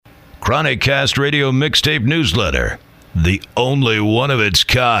ChronicCast Radio Mixtape Newsletter. The only one of its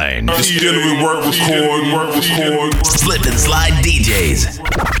kind. Work, record. Slip and slide DJs.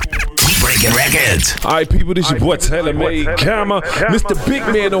 Breaking records. All right, people, this your boy TaylrMayd, Camera, Mr. Big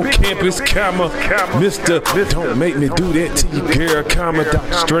Man on Campus, Camera, Mr. Don't Make Me Do That to You, Girl, Camera,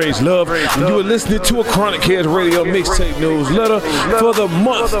 Dr. Strange Love. And you are listening to a ChronicCast Radio Mixtape Newsletter for the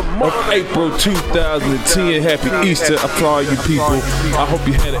month of April 2010. Happy Easter. I applaud you people. I hope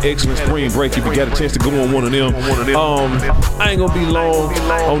you had an excellent spring break if you got a chance to go on one of them. I ain't gonna be long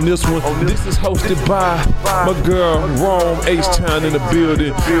on this one. This is hosted by my girl, R.O.M.E, H-Town in the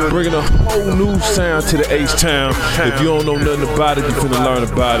building, bringing a whole new sound to the H-Town. If you don't know nothing about it, you're finna learn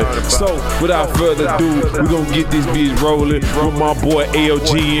about it. So, without further ado, we're gonna get this bitch rolling with my boy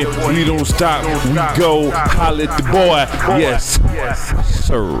LG, and we don't stop, we go. Holla at the boy. Yes,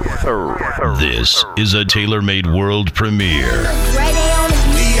 sir. This is a TaylrMayd world premiere.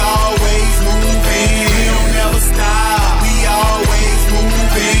 We always moving, we don't ever stop. We always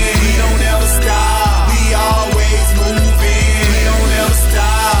moving, we don't ever stop. We always moving, we don't ever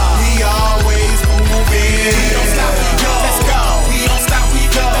stop. We always moving, we don't stop, we go. Let's go. We don't stop, we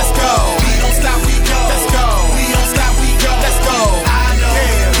go. Let's go. We don't stop, we go. Let's go. We don't stop, we go. Let's go. I know,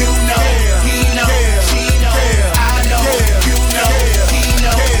 you know, he know, she know. I know, you know, he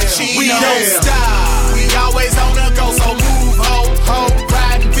know, she know. We don't stop. We always on the go, so move, ho.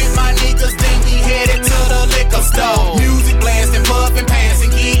 Riding with my niggas, then we headed to the liquor store. Music blasting, puffing,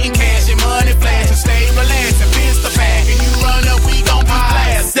 passing, getting cash and money flashing. Stay relaxing, fist the pack, and you run up, we gon'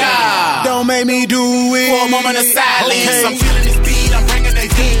 blast. Don't make me do it for a moment of silence. Okay. I'm feeling this beat, I'm bringing the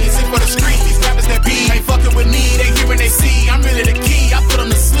heat. Sick for the street, these rappers that beat ain't fucking with me, they hearing they see. I'm really the key, I put them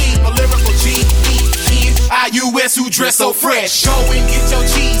to sleep. A lyrical G, I-U-S who dress so fresh. Go and get your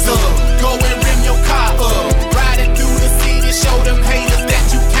cheese up, go and rim your car up. Riding through the city, show them haters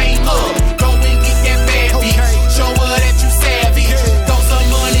that you came up. Go and get that bad beat, show her that you savvy. Throw some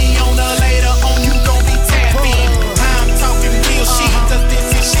money on her later on, you gon' be tapping. I'm talking real shit, cause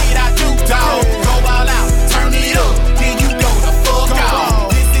this is shit I do, dawg. Go all out, turn it up, then you go the fuck out.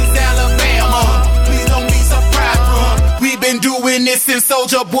 This is Alabama, please don't be surprised, bruh. We been doing this since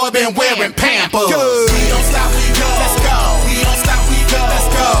Soulja Boy been wearing Pampers. We don't stop, we go. Let's go. We don't stop, we go. Let's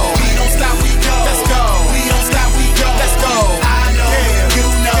go. We don't stop, we go. Let's go. We don't stop, we go. Let's go. I know, you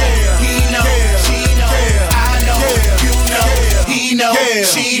know, he know, she know. I know, you know, he know,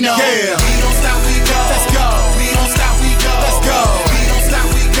 she know. We don't stop, we go. Let's go. We don't stop, we go. Let's go. We don't stop,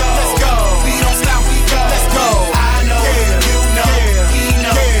 we go. Let's go. We don't stop, we go. Let's go. I know, you know, he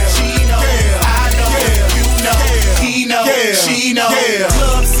know, she know. I know, you know, he know, she know.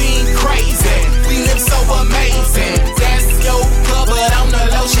 Club scene crazy, we live so amazing. That's your club, but on the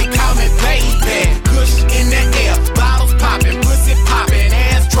low, she call me baby. Kush in the air, bottles popping, pussy popping,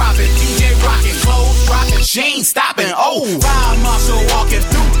 ass dropping, DJ rocking, clothes dropping, she ain't stopping. Oh, fire marshal walking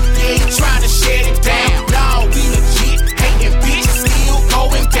through, yeah, he trying to shut it down. Nah, we legit, hating bitch, still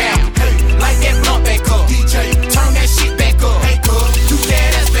going down. Hey, like that blunt back up, DJ, turn that shit back up. Hey, girl, do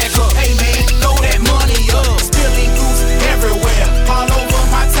that ass back up. Hey, man, throw that money up. Spilling goose everywhere, all over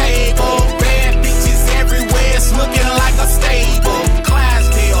my table. Bad bitches everywhere, it's looking like a stable.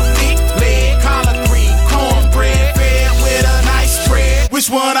 Clydesdale, thick leg, collard green, cornbread, fed with a nice spread. Which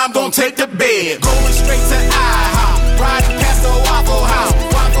one I'm gonna take to bed? Going straight to IHOP, riding past the Waffle House.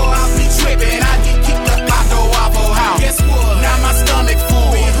 Waffle House be tripping, I get kicked up out the Waffle House. Guess what? Now my stomach full.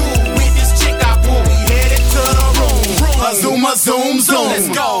 With this chick I pull, we headed to the room. A zoom, zoom. Let's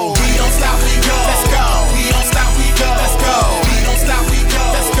go. We don't stop, we go. Let's go. We don't stop, we go. Let's go. We don't stop, we go.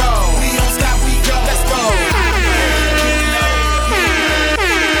 Let's go. We don't stop, we go. Let's go.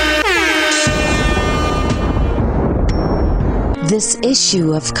 This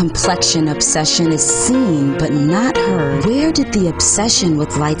issue of complexion obsession is seen but not heard. Where did the obsession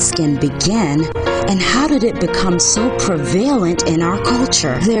with light skin begin, and how did it become so prevalent in our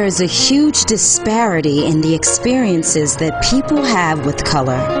culture? There is a huge disparity in the experiences that people have with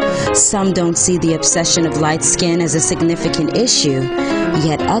color. Some don't see the obsession of light skin as a significant issue,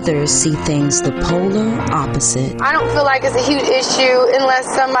 yet others see things the polar opposite. I don't feel like it's a huge issue unless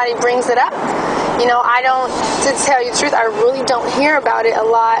somebody brings it up. You know, I don't, to tell you the truth, I really don't hear about it a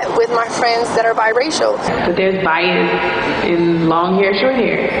lot with my friends that are biracial. But there's bias in long hair, short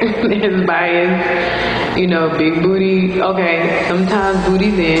hair. There's bias, you know, big booty. Okay, sometimes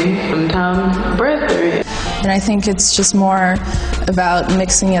booty's in, sometimes breasts are in. And I think it's just more about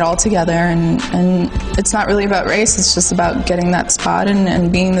mixing it all together, and it's not really about race, it's just about getting that spot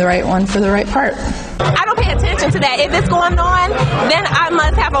and being the right one for the right part. I don't pay attention to that. If it's going on, then I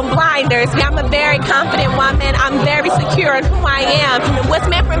must have on blinders. I'm a very confident woman. I'm very secure in who I am. What's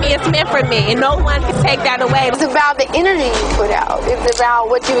meant for me is meant for me, and no one can take that away. It's about the energy you put out. It's about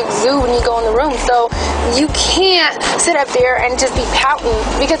what you exude when you go in the room. So you can't sit up there and just be pouting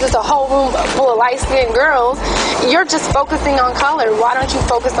because it's a whole room full of light-skinned girls. You're just focusing on color. Why don't you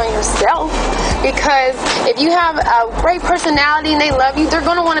focus on yourself? Because if you have a great personality and they love you, they're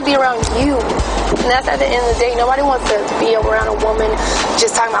going to want to be around you. And that's at the end of the day. Nobody wants to be around a woman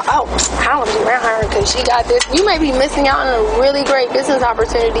just talking about, oh, I don't want to be around her because she got this. You may be missing out on a really great business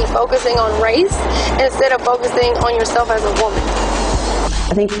opportunity focusing on race instead of focusing on yourself as a woman.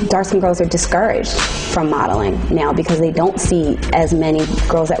 I think dark-skinned girls are discouraged from modeling now because they don't see as many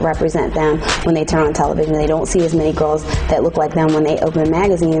girls that represent them when they turn on television. They don't see as many girls that look like them when they open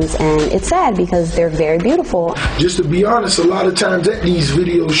magazines, and it's sad because they're very beautiful. Just to be honest, a lot of times at these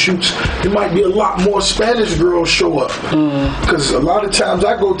video shoots, there might be a lot more Spanish girls show up. Because a lot of times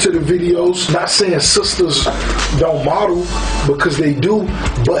I go to the videos, not saying sisters don't model, because they do,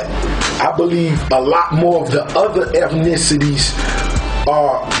 but I believe a lot more of the other ethnicities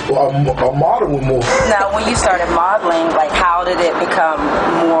are modeling more. Now, when you started modeling, like, how did it become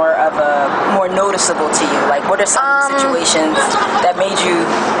more noticeable to you? Like, what are some situations that made you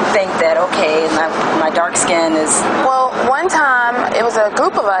think that, okay, my dark skin is... Well, one time, it was a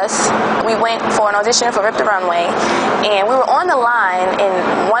group of us. We went for an audition for Rip the Runway, and we were on the line,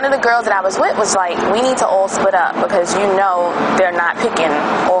 and one of the girls that I was with was like, we need to all split up because you know they're not picking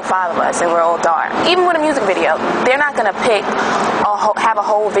all 5 of us, and we're all dark. Even with a music video, they're not going to pick have a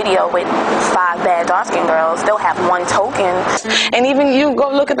whole video with 5 bad dark-skinned girls. They'll have one token. And even you go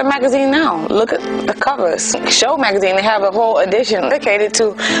look at the magazine now. Look at the covers. Show magazine, they have a whole edition dedicated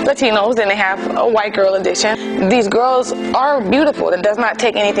to Latinos, and they have a white girl edition. These girls are beautiful. It does not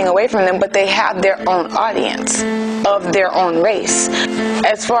take anything away from them, but they have their own audience of their own race.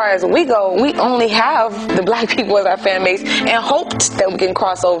 As far as we go, we only have the black people as our fan base and hoped that we can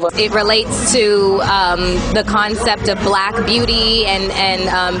cross over. It relates to the concept of black beauty and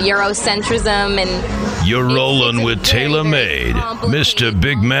Eurocentrism, and you're rolling with TaylrMayd, Mr.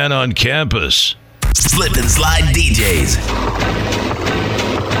 Big Man on Campus. Slip and Slide DJs.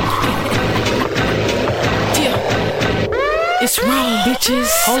 Yeah. It's wrong, bitches.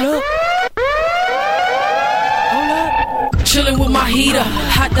 Hold up. Chillin' with my heater,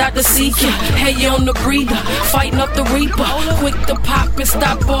 hot Dr. Seeker, hey on the breather, fighting up the reaper, quick to pop and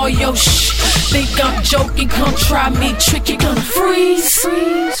stop all your shh. Think I'm joking, come try me, trick, you gonna freeze.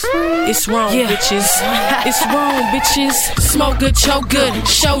 It's wrong, bitches. It's wrong, bitches. Smoke good, choke good,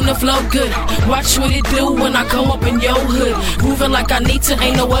 show the flow good. Watch what it do when I go up in your hood. Moving like I need to,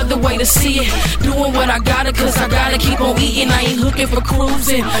 ain't no other way to see it. Doing what I gotta, cause I gotta keep on eating. I ain't looking for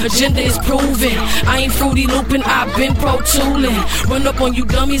cruising, agenda is proven. I ain't fruity looping, I've been pro tooling. Run up on you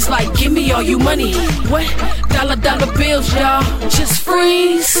dummies like, give me all you money. What? Dollar bills, y'all. Just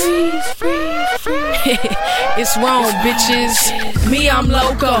freeze. It's wrong, bitches. Me, I'm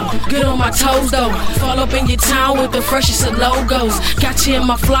loco. Good on my toes, though. Fall up in your town with the freshest of logos. Got you in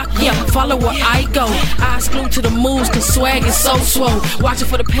my flock, yeah. Follow where I go. Eyes glued to the moves, cause swag is so swole. Watching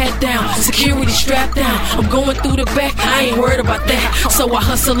for the pat down. Security strapped down. I'm going through the back. I ain't worried about that. So I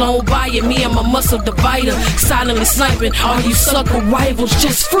hustle on by it. Me and my muscle divider. Silently sniping. All you sucker rivals,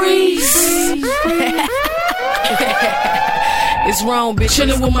 just freeze. It's wrong, bitch.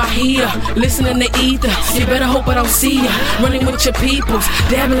 Chillin' with my heater, listening to ether. You better hope I don't see ya. Running with your peoples,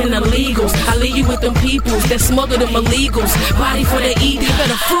 dabbling in illegals. I leave you with them peoples that smuggle them illegals. Body for the eat, you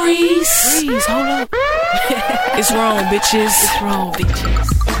better freeze. Freeze, hold up. It's wrong, bitches. It's wrong, bitches.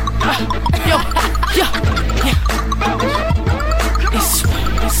 Yo. It's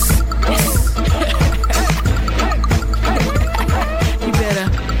wrong. You better.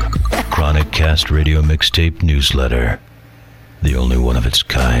 ChronicCast Radio Mixtape Newsletter. The only one of its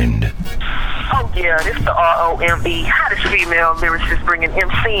kind. Oh yeah, this is the R.O.M.E, hottest female lyricist bringing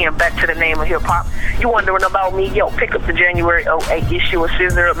MCing back to the name of hip-hop. You wondering about me? Yo, pick up the January 08 issue of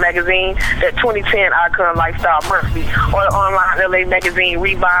Scissor Up magazine, that 2010 Icon Lifestyle Monthly, or the online LA magazine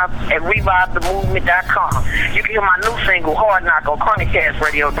Revive at ReviveTheMovement.com. You can hear my new single, Hard Knock, on ChronicCast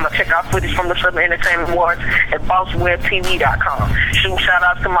Radio. I'm going to check out footage from the Southern Entertainment Awards at BossWebTV.com. Shoot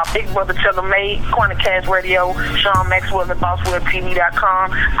shout-outs to my big brother TaylrMayd, ChronicCast Radio, Sean Maxwell at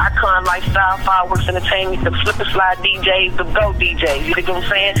BossWebTV.com, Icon Lifestyle, Fireworks Entertainment, the Slip and Slide DJs, the Go DJs. You know what I'm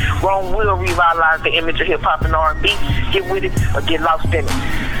saying? R.O.M.E will revitalize the image of hip-hop and R&B. Get with it or get lost in it.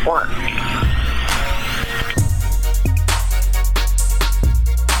 One.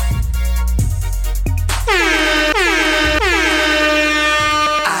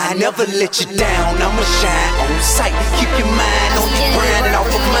 I never let you down, I'ma shine on sight. Keep your mind on your grind and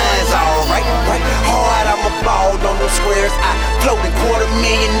off of mine's alright, right? Hard, I'ma ball on those squares. I float in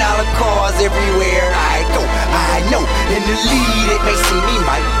 $250,000 cars everywhere I go. I know in the lead it may seem me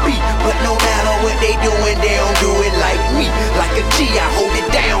might be, but no matter what they doing, they don't do it like me. Like a G, I hold it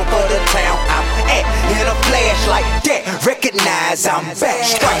down for the town I'm at. In a flash like that, recognize I'm back.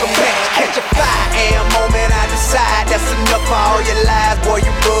 Strike a match, catch a 5 a.m. moment, I decide that's enough for all your lies, boy,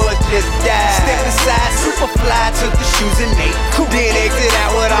 your buzz just died. Step aside, super fly, took the shoes and they cool. Then exit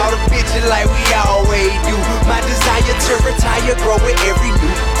out with all the bitches like we always do. My desire to retire grow with every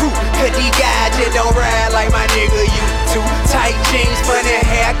new crew. Cause these guys just don't ride like my nigga you too. Tight jeans, funny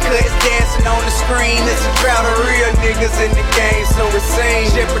haircuts, dancing on the screen. It's a crowd of real niggas in the game, so it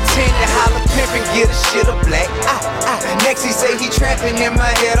seems. Just pretend to holler pimp and get a shit a black eye. Next he say he trapping in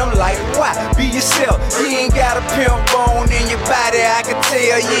my head, I'm like, why? Be yourself, you ain't got a pimp bone in your body. I can tell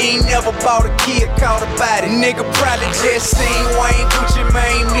you ain't never bought a kid, caught a body. Nigga probably just seen Wayne, Gucci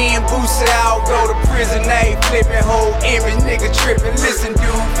Mane, me and Boosie all go to prison. They flipping whole image, nigga tripping. Listen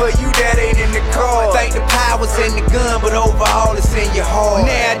dude, for you that ain't in the car. Think the power's in the gun, but overall it's in your heart.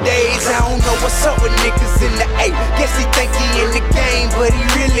 Nowadays I don't know what's up with niggas in the A. Guess he think he in the game, but he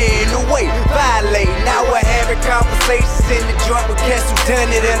really in the way. Violate, now we're having conversations in the joint with cats who done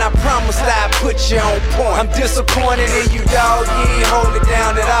it, and I promise that I put you on point. I'm disappointed in you, dog. You ain't hold it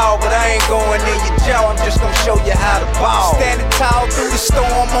down at all, but I ain't going in your jaw. I'm just gonna show you how to ball. Standing tall through the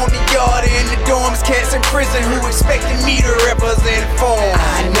storm on the yard in the dorms, cats in prison who expected me to represent for 'em.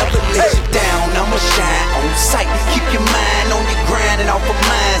 I never let you down, I'ma shine on sight. Keep your mind on your grind and off of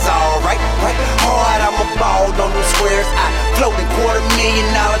mine's alright, right? Hard, I'ma ball on those squares. I float in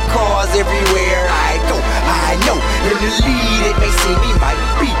 $250,000 cars everywhere I go. I know in the lead it may seem me might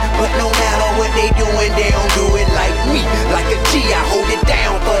be, but no matter what they doing, they don't do it like me. Like a G, I hold it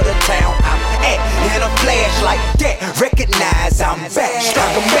down for the town I'm at. In a flash like that, recognize I'm back.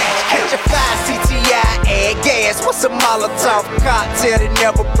 Strike a match, catch a 5 CTI, add gas. What's a Molotov cocktail that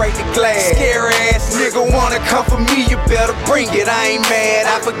never break the glass? Scary ass nigga wanna come for me, you better bring it. I ain't mad,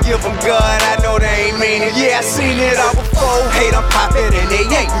 I forgive them, God, I know they ain't mean it. Yeah, I seen it all before. Hate them pop it and they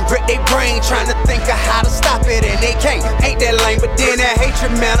ain't. Wreck they brain trying to think of how to stop it and they can't. Ain't that lame, but then that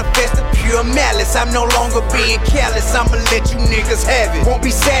hatred manifested pure malice. I'm no longer being careless, I'ma let you niggas have it. Won't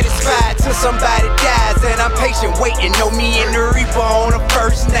be satisfied till somebody dies, and I'm patient waiting. Know me and the Reaper on a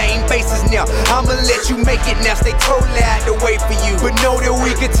first name basis now. I'ma let you make it now, stay totally out the way for you, but know that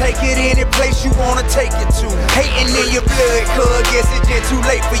we can take it any place you wanna take it to. Hating in your blood, cuz guess it's just too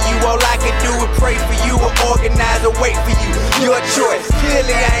late for you. All I can do is pray for you or organize a way for you. Your choice,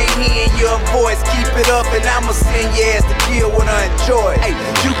 clearly I ain't hearing your voice. Keep it up and I'ma send your ass to deal with unjoy. Hey,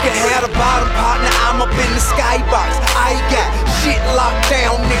 you can have the bottom partner, I'm up in the skybox. I got shit locked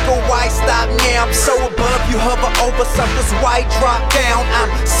down, nigga, why stop now? I'm so above you, hover over something's why drop down.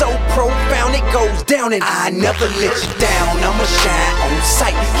 I'm so profound, it goes down and I never let you down. I'ma shine on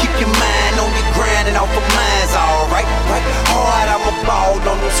sight, keep your mind on your grind and off of mine's alright, right? Hard, I'ma ball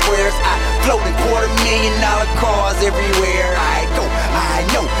on those squares. I float in $250,000 cars everywhere I go. I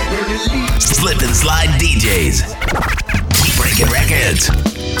know in the lead. Slip and slide DJs. Keep breaking records.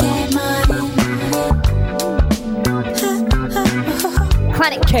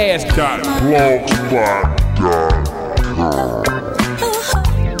 ChronicCast.blogspot.com.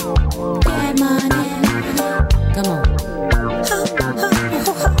 Come on.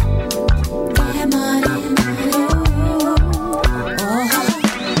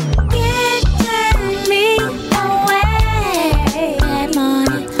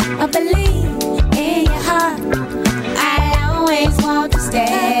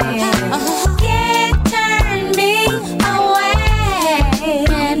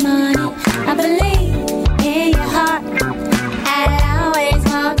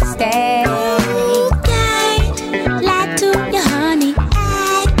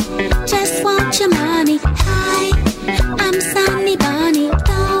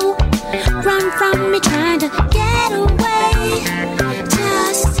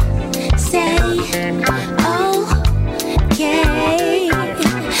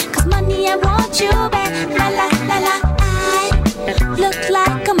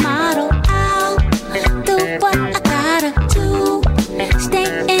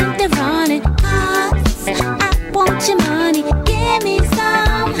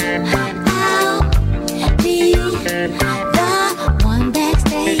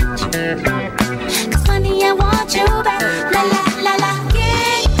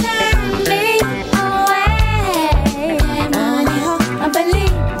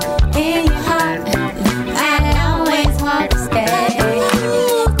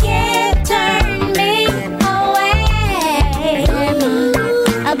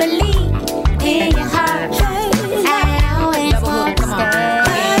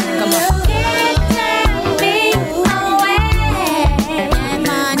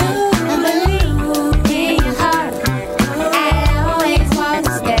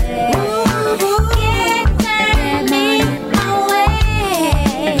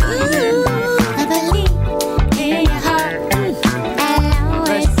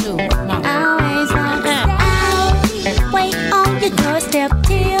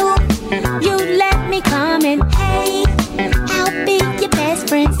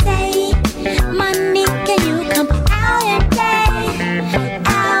 friends say, money, can you come out and play?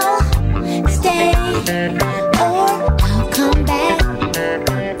 I'll stay or I'll come back.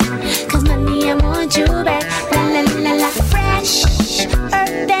 'Cause money, I want you back. La la la la, fresher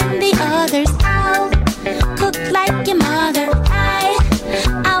than the others. I'll cook like your mother.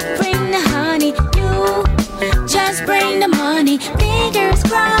 I'll bring the honey. You just bring the money. Fingers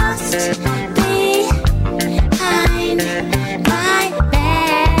crossed. Behind my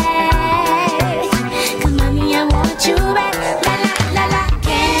back. 'Cause money, I want you back. La la la la,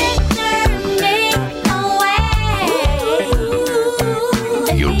 can't turn me away.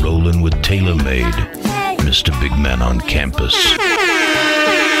 You're rolling with TaylrMayd, Mr. Big Man on campus.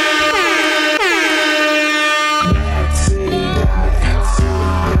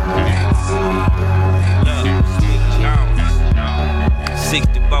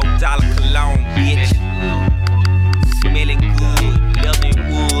 $64 cologne, bitch. Smelling good, loving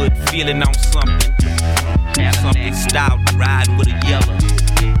wood, feeling on something. Something stout, riding with a yellow.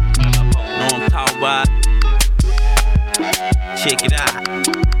 Know I'm talking about? Check it out.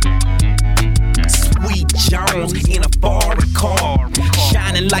 Sweet Jones in a foreign car,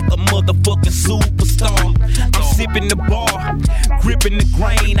 shining like a motherfucking superstar. I'm sipping the bar, gripping the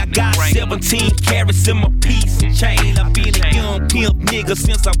grain. I got 17 carats in my piece and chain. I've been a young pimp nigga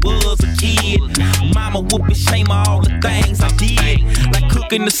since I was a kid. Mama whooping shame all the things I did, like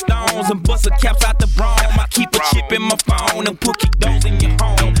cooking the stones and busting caps out the brown. I keep a chip in my phone and put those in your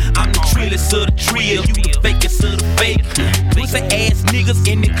home. I'm the trillest of the trill, you the fakest of the fake. Pussy ass niggas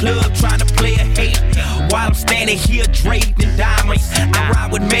in the club trying to play a hate, while I'm standing here draped in diamonds. I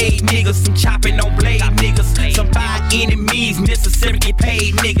ride with made niggas, some chopping on blade niggas, some by enemies, necessary get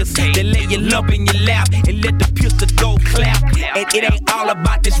paid niggas. They lay your lump in your lap and let the pistol go clap. And it ain't all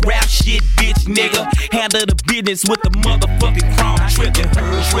about this rap shit, bitch nigga. Handle the business with the motherfucking chrome trigger.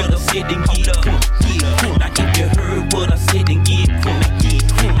 Heard what I said and get up. Now if you heard what I said and get up. Now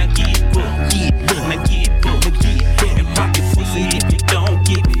get and pop your pussy if you don't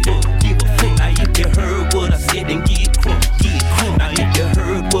give a fuck. Now if you heard what I said and get up. Now if you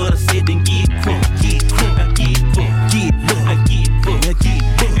heard what I said and get up.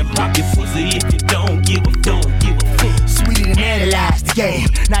 And pop your pussy if you don't give a fuck. Sweeter than analyze the game.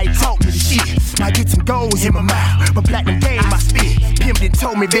 Now you talk me the shit. Now get some goals in my mouth. My platinum game, I spit. Pimp done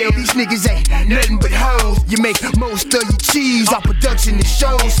told me, babe, these niggas ain't nothing but hoes. You make most of your cheese off production and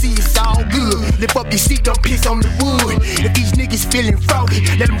shows. See, it's all good. Lift up your seat, don't piss on the wood. If these niggas feeling froggy,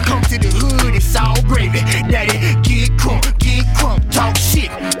 let them come to the hood. It's all gravy. Daddy, get crunk, talk shit,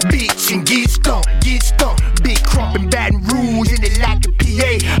 bitch, and get stumped. Big crump and Baton Rouge in the like a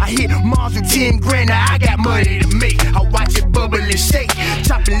PA. I hit Mars with 10 grand, now I got money to make. I watch it bubble and shake,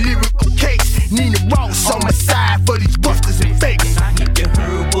 chopping lyrical cakes. Nina Ross on my side for these busters and fakes. Now if you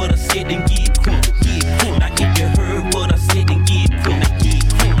heard what I said, then get crunk. Now if you heard what I said, then get crunk. Now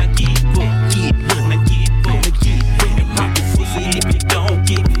get and pop your pussy if you don't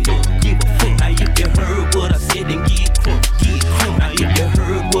give a fuck. Now if you heard what I said, then get crunk. Now if you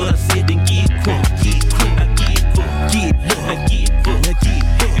heard what I said, then get crunk. Now get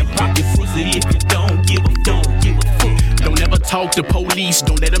and pop your pussy if you don't give a fuck. Don't ever talk to police,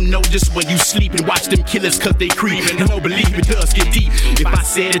 don't let them know just when you sleep, and watch them killers cause they creep. And don't believe it does get deep. If I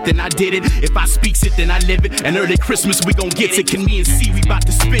said it, then I did it. If I speaks it, then I live it. And early Christmas we gon' get it. Can me and C, we bout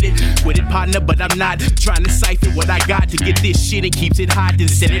to spit it. With it, partner, but I'm not trying to siphon what I got to get this shit and keeps it hot. Then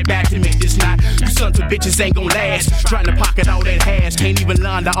send it back to make this knot. You sons of bitches ain't gon' last. Trying to pocket all that hash. Can't even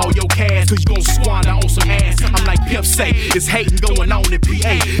launder all your cash, cause you gon' squander on some ass. I'm like Pimp say, it's hating going on in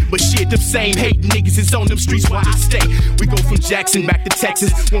PA. But shit, them same hating niggas is on them streets where I stay. We go from Jackson back to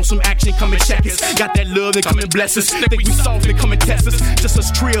Texas. Want some action, come and check us. Got that love and come and bless us. Think we soft and come and test us. Just us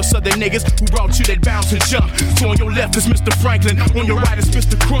trio southern niggas who brought you that bounce and jump. So on your left is Mr. Franklin, on your right is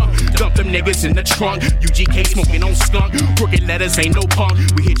Mr. Crump. Dump them niggas in the trunk. UGK smoking on skunk. Crooked letters ain't no punk.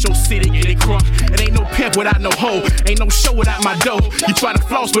 We hit your city, get it crunk. It ain't no pimp without no hoe. Ain't no show without my dough. You try to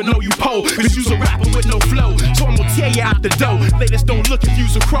floss but no you po. Cause you's a rapper with no flow. So I'm gonna tear you out the dough. Ladies don't look if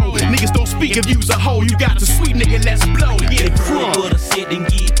you's a crow. Niggas don't speak if you's a hoe. You got the sweet nigga, let's blow. Get it crunk. What I said and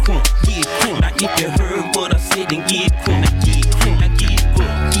get crunk. Now if you heard what I said and get crunk. Now get crunk. Now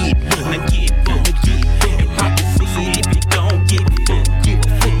get crunk. And pop your pussy if you don't give a fuck.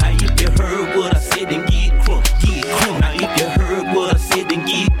 Now if you heard what I said and get crunk. Now if you heard what I said and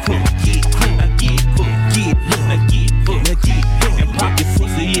get crunk. Now get crunk. And pop your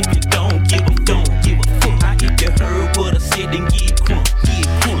pussy if you don't give a fuck. Now if you heard what I said and get crunk.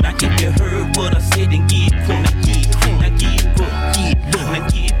 Now if you heard what I said and get crunk.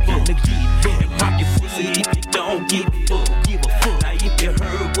 And pop your pussy if you don't give a fuck.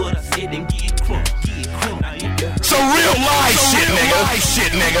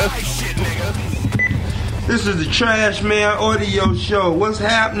 shit, nigga. This is the Trash Man Audio Show. What's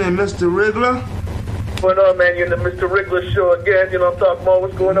happening, Mr. Wriggler? What's going on, man? You're in the Mr. Wriggler Show again. You know what I'm talking about?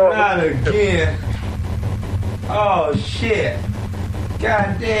 What's going on? Not again. Oh, shit.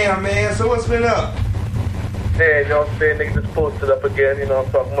 God damn, man. So what's been up? Yeah, you know what I'm saying? Niggas just posted up again. You know what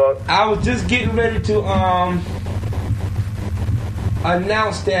I'm talking about? I was just getting ready to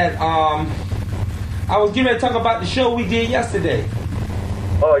announce that I was getting ready to talk about the show we did yesterday.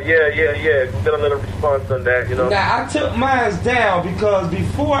 Oh, yeah. We got a little response on that, you know. Now, I took mine down because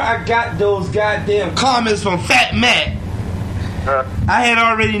before I got those goddamn comments from Fat Matt, I had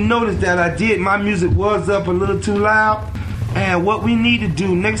already noticed that my music was up a little too loud. And what we need to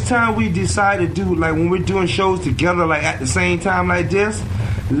do, next time we decide to do, like when we're doing shows together, like at the same time like this,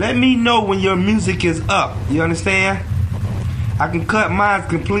 let me know when your music is up. You understand? I can cut mine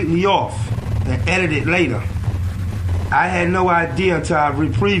completely off and edit it later. I had no idea until I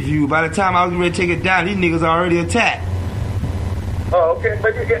re-previewed. By the time I was ready to take it down, these niggas already attacked. Oh, okay.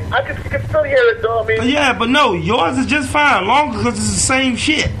 But I can still hear it, though. I mean, yeah, but no, yours is just fine. Long because it's the same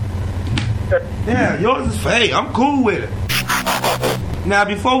shit. Yeah, yours is fine. Hey, I'm cool with it. Now,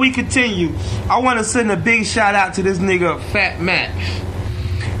 before we continue, I want to send a big shout out to this nigga, Fat Matt.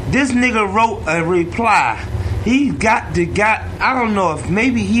 This nigga wrote a reply. He got I don't know if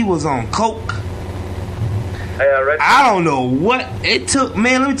maybe he was on coke. I don't know what it took.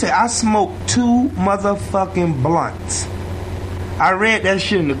 Man, let me tell you, I smoked 2 motherfucking blunts. I read that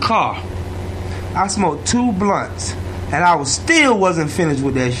shit in the car. I smoked 2 blunts, and I still wasn't finished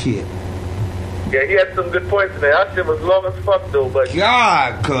with that shit. Yeah, he had some good points in there. That shit was long as fuck, though. But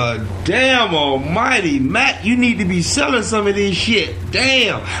God damn almighty, Matt, you need to be selling some of this shit.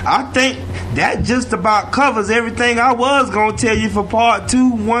 Damn, I think that just about covers everything I was gonna tell you for part 2,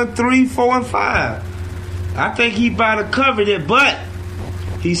 1, 3, 4, and 5. I think he about to covered it, but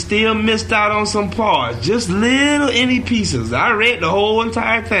he still missed out on some parts. Just little any pieces. I read the whole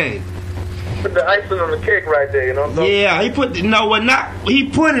entire thing. Put the icing on the cake right there, you know what I'm saying? Yeah, he put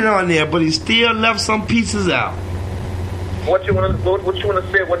it on there, but he still left some pieces out. What you want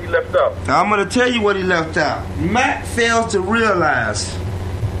to say what he left out? I'm going to tell you what he left out. Matt fails to realize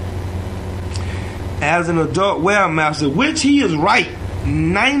as an adult webmaster, which he is right.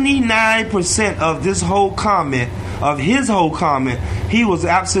 99% of his whole comment, he was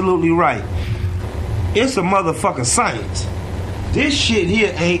absolutely right. It's a motherfucking science. This shit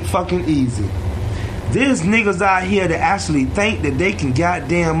here ain't fucking easy. There's niggas out here that actually think that they can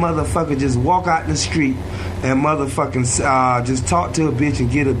goddamn motherfucker just walk out in the street and motherfucking just talk to a bitch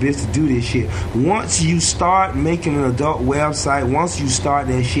and get a bitch to do this shit. Once you start making an adult website, once you start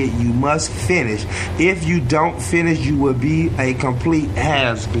that shit, you must finish. If you don't finish, you will be a complete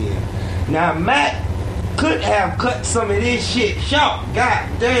has-been. Now, Matt could have cut some of this shit short,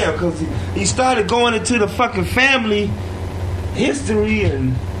 goddamn, because he started going into the fucking family history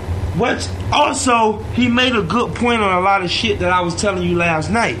and what. Also, he made a good point on a lot of shit that I was telling you last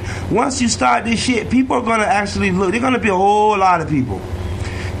night. Once you start this shit, people are gonna actually look. They're gonna be a whole lot of people.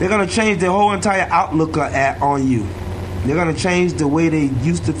 They're gonna change their whole entire outlook on you. They're gonna change the way they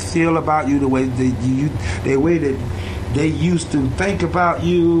used to feel about you, the way that they used to think about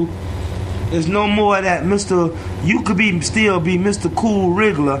you. There's no more of that Mr. You could still be Mr. Cool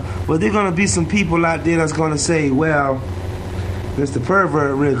Wriggler, but there's gonna be some people out there that's gonna say, well, Mr.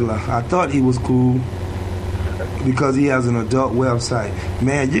 Pervert Wriggler, I thought he was cool because he has an adult website.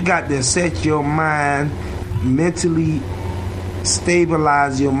 Man, you got to set your mind, mentally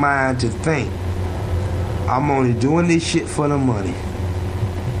stabilize your mind to think, I'm only doing this shit for the money.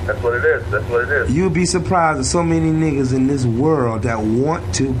 That's what it is. You'll be surprised at so many niggas in this world that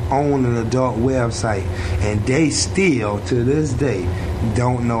want to own an adult website, and they still, to this day,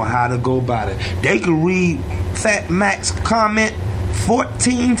 don't know how to go about it. They can read Fat Mac's comment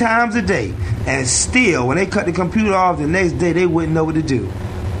 14 times a day, and still, when they cut the computer off the next day, they wouldn't know what to do.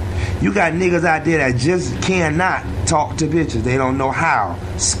 You got niggas out there that just cannot talk to bitches. They don't know how.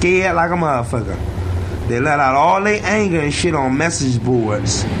 Scared like a motherfucker. They let out all their anger and shit on message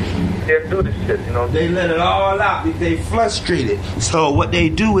boards. They do this shit, you know. They let it all out. They frustrated. So what they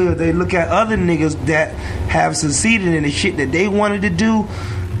do is they look at other niggas that have succeeded in the shit that they wanted to do,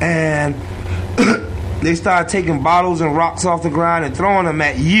 and they start taking bottles and rocks off the ground and throwing them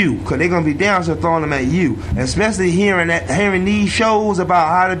at you, because they're going to be down, so throwing them at you. Especially hearing these shows about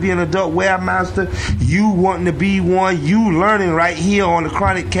how to be an adult webmaster, you wanting to be one, you learning right here on the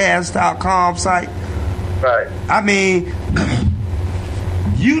ChronicCast.com site. Right. I mean,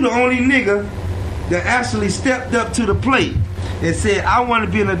 you the only nigga that actually stepped up to the plate. and said, I want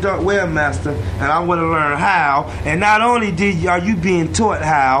to be an adult webmaster and I want to learn how. And not only are you being taught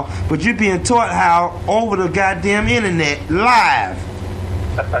how, but you're being taught how over the goddamn internet live.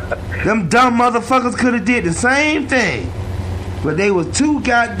 Them dumb motherfuckers could have did the same thing, but they was too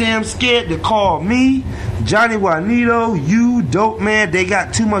goddamn scared to call me, Johnny Juanito, you, Dope Man. They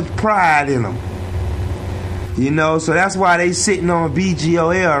got too much pride in them. You know, so that's why they sitting on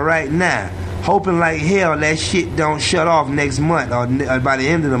BGOL right now, hoping like hell that shit don't shut off next month or by the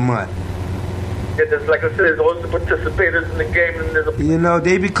end of the month. Yeah, just like I said, there's also participators in the game, and there's a... You know,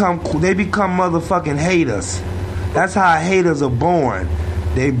 they become motherfucking haters. That's how haters are born.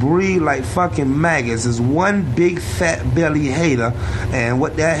 They breed like fucking maggots. It's one big fat belly hater, and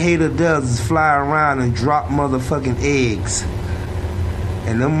what that hater does is fly around and drop motherfucking eggs.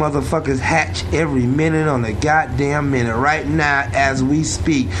 And them motherfuckers hatch every minute on the goddamn minute. Right now, as we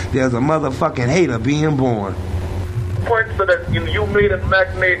speak, there's a motherfucking hater being born. Point so that you made and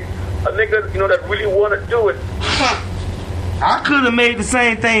Mac made a nigga, that really want to do it. I could have made the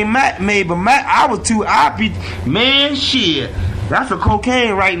same thing Mac made, but Mac, man, shit. That's a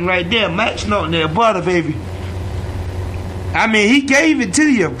cocaine writing right there. Mac snorting that butter, baby. I mean, he gave it to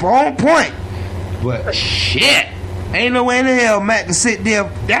you on point. But shit. Ain't no way in the hell Mac can sit there.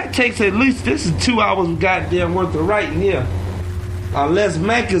 That takes at least, this is 2 hours of goddamn worth of writing here. Unless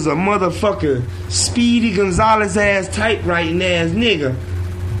Mac is a motherfucker Speedy Gonzalez ass typewriting ass nigga.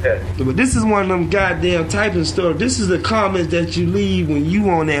 Yeah. But this is one of them goddamn typing stuff. This is the comments that you leave when you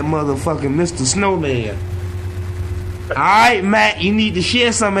on that motherfucking Mr. Snowman. Alright, Mac, you need to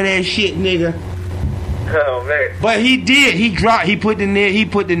share some of that shit, nigga. Oh man. But he did. He put the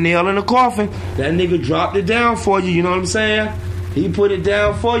nail in the coffin. That nigga dropped it down for you, you know what I'm saying? He put it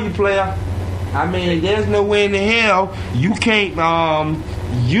down for you, player. I mean, there's no way in the hell you can't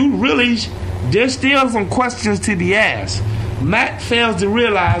there's still some questions to be asked. Matt fails to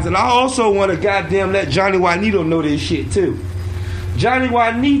realize, and I also want to goddamn let Johnny Juanito know this shit too. Johnny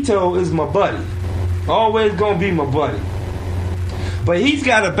Juanito is my buddy. Always gonna be my buddy. But he's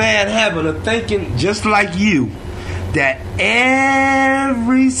got a bad habit of thinking, just like you, that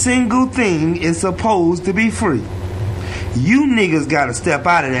every single thing is supposed to be free. You niggas gotta step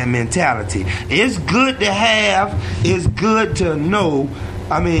out of that mentality. It's good to have, it's good to know,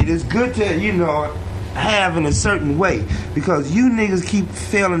 it's good to, have in a certain way, because you niggas keep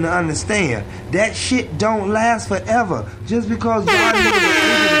failing to understand that shit don't last forever. Just because y'all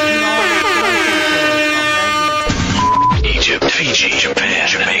niggas Egypt, Fiji, Japan,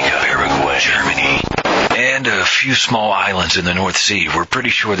 Jamaica, Paraguay, Germany, and a few small islands in the North Sea. We're pretty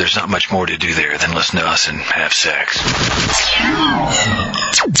sure there's not much more to do there than listen to us and have sex.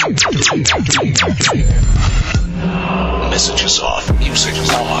 Messages off. Music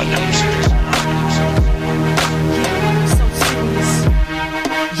on.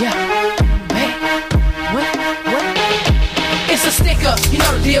 Yeah. Hey. What? It's a sticker. You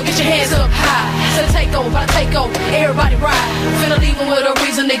know the deal. Get your hands up high. Set a takeover, I take over. Everybody ride. Finna leave them with a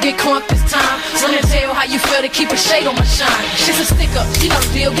reason to get crunk this time. Run and tell how you feel to keep a shade on my shine. It's a sticker. You know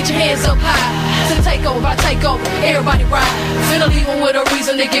the deal. Get your hands up high. Set a takeover, I take over. Everybody ride. Finna leave them with a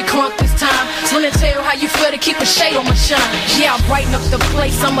reason to get crunk this time. Run and tell how you feel to keep a shade on my shine. Yeah, I brighten up the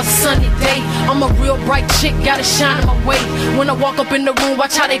place. I'm a sunny day. I'm a real bright chick. Gotta shine in my way. When I walk up in the room,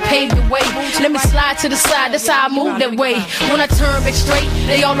 watch how they pave the way. Let me slide to the side. That's how I move that way. When I turn back straight,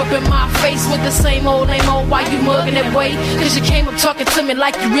 they all up in my face with the same old name. Why you mugging that way? Cause you came up talking to me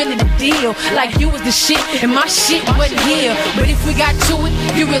like you really the deal. Like you was the shit and my shit wasn't here. But if we got to it,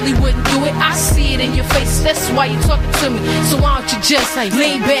 you really wouldn't do it. I see it in your face, that's why you talking to me. So why don't you just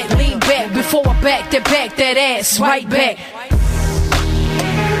lean back before I back that ass right back.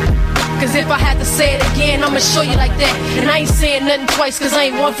 Cause if I had to say it again, I'ma show you like that. And I ain't saying nothing twice, cause I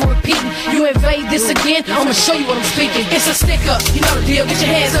ain't one for repeating. You invade this again, I'ma show you what I'm speaking. It's a sticker, you know the deal, get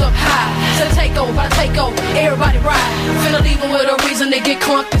your hands up high. Set a takeover, I take over, everybody ride. Finna leave them with a reason to get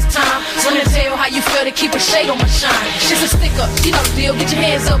crunk this time. Run and tell how you feel to keep a shade on my shine. It's a sticker, you know the deal, get your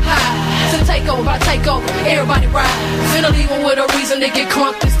hands up high. Set a takeover, I take over, everybody ride. Finna leave them with a reason to get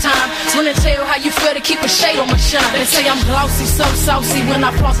crunk this time. Run and tell how you feel to keep a shade on my shine. They say I'm glossy, so saucy when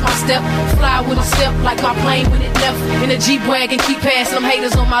I floss my step. Fly with a step like my plane when it left. In a Jeep wagon, keep passing them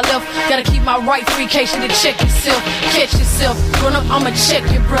haters on my left. Gotta keep my right free, case you to check yourself. Catch yourself, run up, I'ma check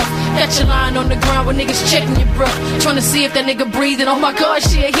your breath. Got your line on the ground with niggas checking your breath. Trying to see if that nigga breathing. Oh my God,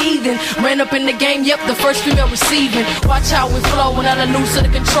 she a heathen. Ran up in the game, yep, the first female receiving. Watch how we flow when I lose to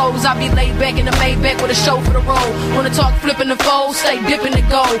the controls. I be laid back in the Maybach with a show for the road. Wanna talk flipping the fold, stay dipping the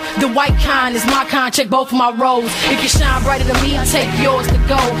gold. The white kind is my kind, check both of my rows. If you shine brighter than me, I take yours to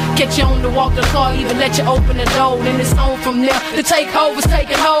go. Catch you on the walk the car, even let you open the door. Then it's on from there. The takeover's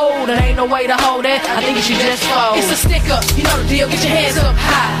taking hold, and ain't no way to hold that. I think you should just fold. It's a stick up, you know the deal. Get your hands up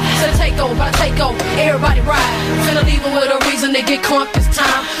high. So take over, I take over. Everybody ride. Finna leave them with a reason to get crunk this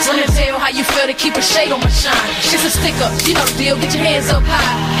time. So then tell how you feel to keep a shade on my shine. It's a stick up, you know the deal. Get your hands up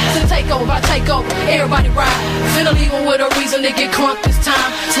high. So take over, I take over. Everybody ride. Finna leave them with a reason to get crunk this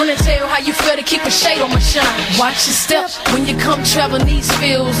time. So then tell how you feel to keep a shade on my shine. Watch your step when you come traveling these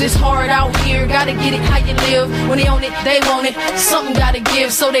fields. It's hard out here, gotta get it how you live. When they own it, they want it. Something gotta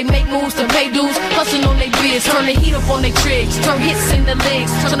give, so they make moves to pay dues. Hustling on their biz, turn the heat up on their tricks, turn hits in the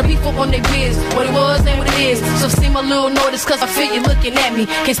legs, turn the beef up on their biz. What it was ain't what it is. So seem a little notice, cause I feel you looking at me.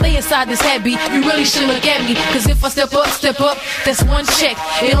 Can't stay inside this habit, you really should look at me. Cause if I step up, that's one check.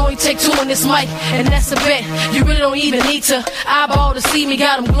 It only take two on this mic, and that's a bet. You really don't even need to eyeball to see me.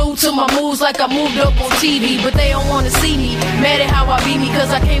 Got them glued to my moves like I moved up on TV. But they don't wanna see me, mad at how I be me. Cause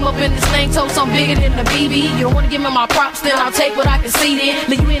I came up in this thing, told I'm bigger than the BB. You don't wanna give me my props, then I'll take what I can see then.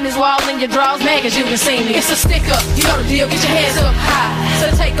 Leave you in this walls and your drawers, mad cause you can see me. It's a stick up, you know the deal, get your hands up high.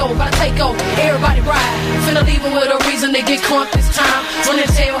 So take over, I take over, everybody ride. Finna leave them with a reason to get crunk this time. Wanna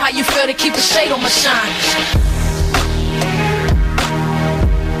tell how you feel to keep the shade on my shine.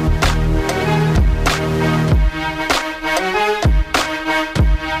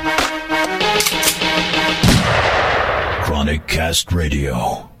 ChronicCast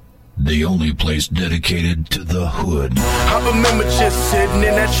Radio, the only place dedicated to the hood. I remember just sitting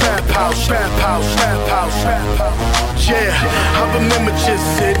in that trap house. Yeah, I remember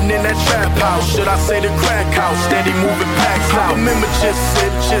just sitting in that trap house. Should I say the crack house? Steady moving packs out. I remember just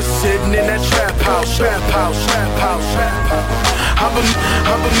sitting in that trap house. I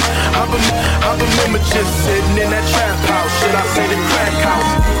remember just sitting in that trap house. Should I say the crack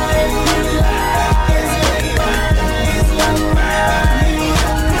house?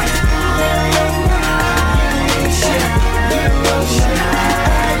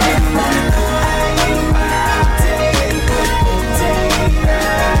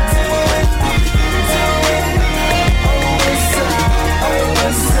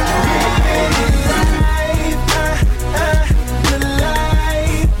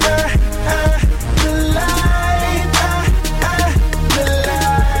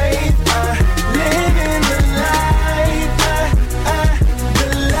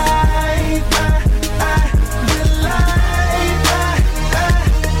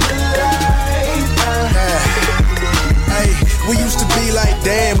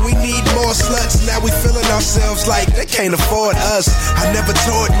 Sluts, now we feeling ourselves like they can't afford us. I never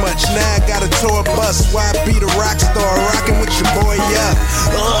toured much, now I got a tour bus. Why be the rock star, rocking with your boy, yeah.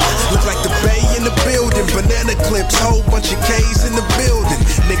 Look like the Bay in the building, banana clips, whole bunch of K's in the building.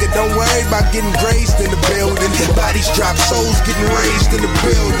 Nigga, don't worry about getting grazed in the building. Bodies drop, souls getting raised in the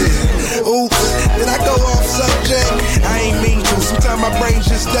building. Oops, did I go off subject? I ain't mean to, sometimes my brain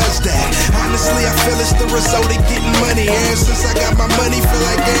just does that. Honestly, I feel it's the result of getting money. And since I got my money, feel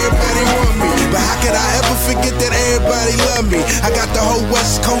like everybody want me. But how could I ever forget that everybody love me? I got the whole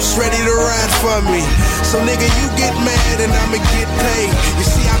West Coast ready to ride for me. So nigga, you get mad and I'ma get paid. You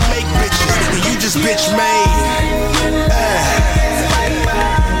see, I make bitches and you just bitch made.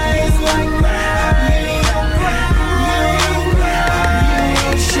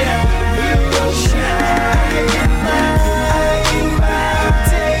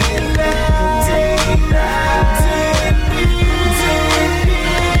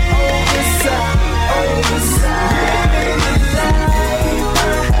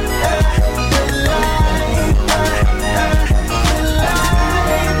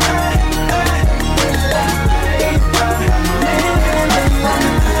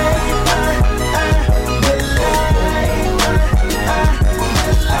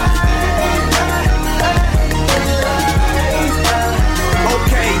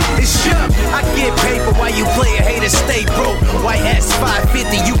 You play a hater, stay broke. White ass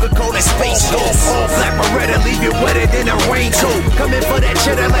 550, you could call that space ghost. All black Beretta, leave you wetter than a raincoat. Coming for that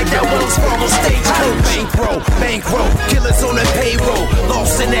cheddar like that Wells Fargo stagecoach. Bankroll, killers on the payroll.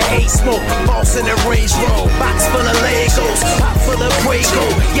 Lost in the hate smoke, lost in the Range Rover. Box full of Legos, pop full of Quaco.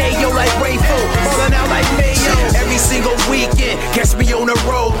 Yeah, yo like Rayfo, falling out like Mayo. Every single weekend, catch me on the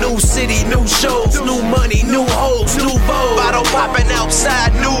road. New city, new shows, new money, new hoes, new bows. Bottle popping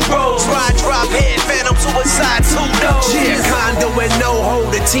outside, new roads. Ride, drop, head, phantom suicide, 2 doors. Yeah, condo and no hoe,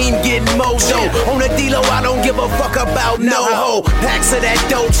 the team getting mojo. On the D-Lo, I don't give a fuck about no hoe. Packs of that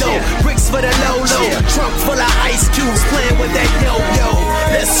dojo, bricks for the low-low. Trunk full of ice cubes, playing with that yo-yo.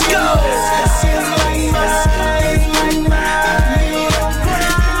 Let's go.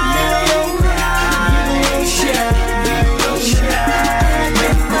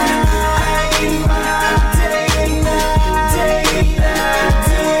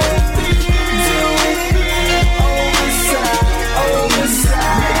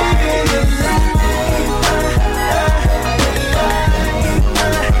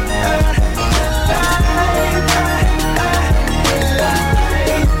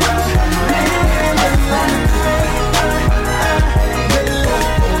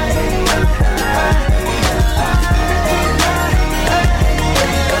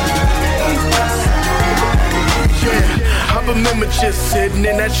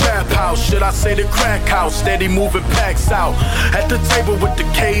 Sitting in that trap house, should I say the crack house? Steady moving packs out. At the table with the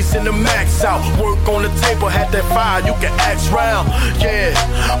K's and the Max out. Work on the table, had that fire, you can ask round. Yeah,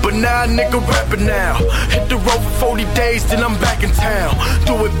 but now a nigga rapping now. Hit the road for 40 days, then I'm back in town.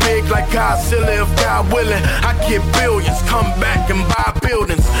 Do it big like Godzilla, if God willing. I get billions, come back and buy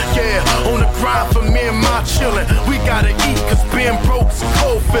buildings. Yeah, on the grind for me and my chillin'. We gotta eat, cause being broke's a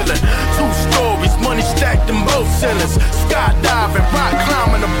cold feeling. 2 stories, money stacked in both ceilings. Skydiving, rock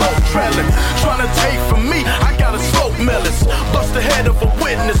climbing, a boat trailing. Tryna take from me, I gotta smoke melons. Bust the head of a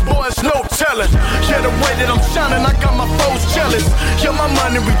witness, boy, it's no telling. Yeah, the way that I'm shining, I got my foes jealous. Yeah, my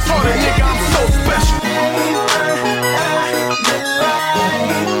money retarded, nigga, I'm so special.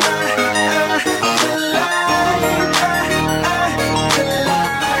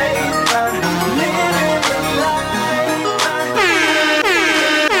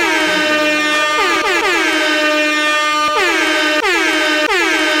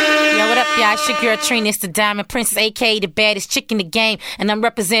 It's your girl Trina, it's the Diamond Princess, aka the baddest chick in the game, and I'm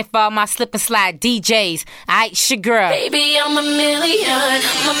representing for all my slip and slide DJs. Alright, it's your girl. Baby, I'm a million, young.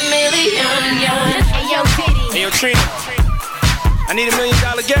 Hey yo, Diddy. Hey yo, Trina. I need $1 million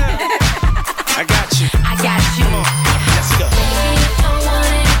girl. I got you. I got you. Come on, let's go.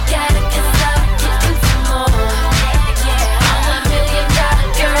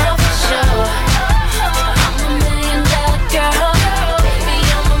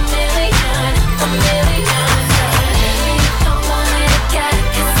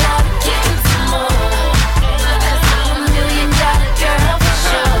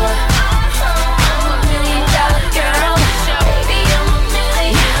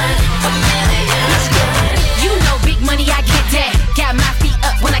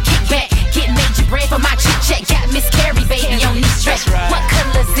 For my chit-chat, got Miss Carrie, baby, on this track. Right. What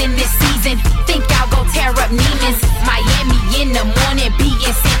colors in this season? Think I'll go tear up Neiman's. Miami in the morning, be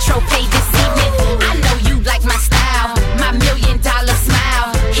in Central Pay this evening. I know you like my style, my $1 million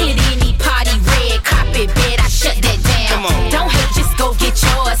smile. Hit any party, red carpet bed, I shut that down. Don't hate, just go get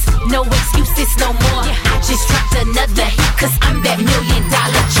yours. No excuses, no more. I just dropped another hit, cause I'm that $1 million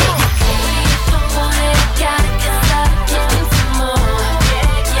chick.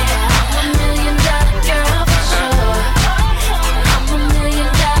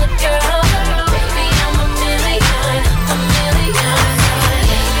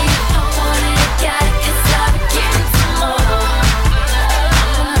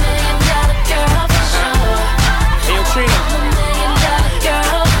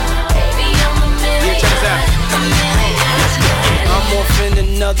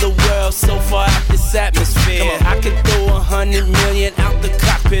 Another world so far out this atmosphere. I could throw 100 million out the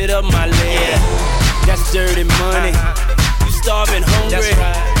cockpit of my land. That's dirty money. You starving hungry.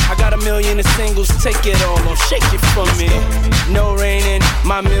 I got $1 million in singles, take it all on, shake it for me. No raining,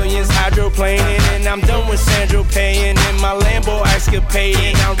 my millions hydroplaning, and I'm done with Sandro paying. In my Lambo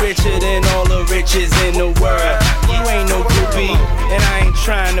escapading, I'm richer than all the riches in the world. You ain't no groupie, and I ain't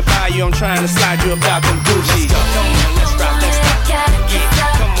trying to buy you, I'm trying to slide you about them Gucci. Come on, let's rock, let's rock. Yeah,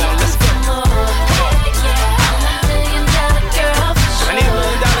 come on, let's go. I need $1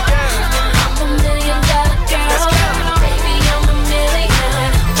 million girl. I'm $1 million girl. Let's go. Baby, I'm $1 million.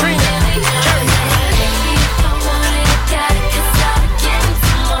 Trina, carry me. Baby, if I want it, I got it, 'cause I'm getting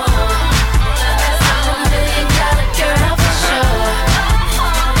some more. I'm $1 million girl for sure.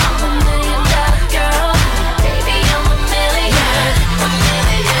 I'm $1 million girl. Baby, I'm $1 million.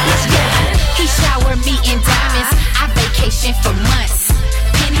 Let's go. He showered me in diamonds. I vacation for months.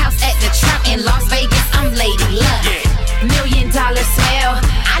 Penthouse at the Trump in Las Vegas. I'm Lady Luck. $1 million smell.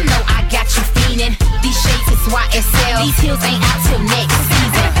 I know I got you fiending. These shades is YSL. These heels ain't out till next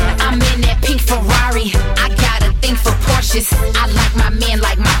season. I'm in that pink Ferrari. I got a thing for Porsches. I like my men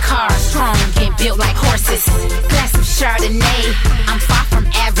like my cars. Strong and built like horses. Glass of Chardonnay. I'm far from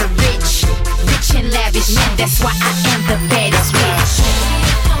average. Rich and lavish. That's why I am the baddest bitch.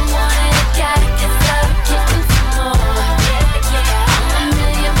 If I want it, I got it, 'cause I'm getting some more. I'm $1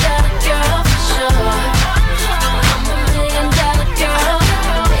 million girl for sure. I'm $1 million girl.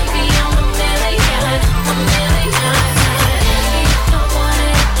 Baby, I'm $1 million. If I want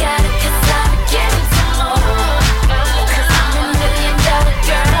it, I got it, 'cause I'm getting some more. 'Cause I'm $1 million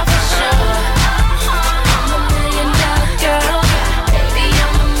girl for sure. I'm $1 million girl. Baby,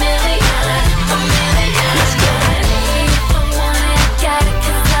 I'm $1 million. Let's go.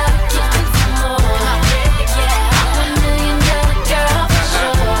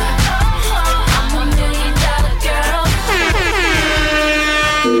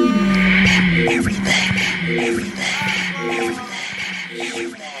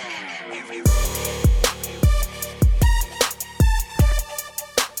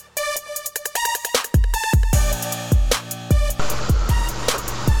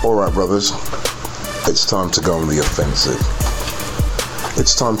 Alright, brothers, it's time to go on the offensive.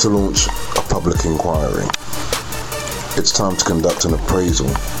 It's time to launch a public inquiry. It's time to conduct an appraisal.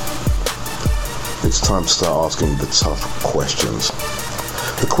 It's time to start asking the tough questions.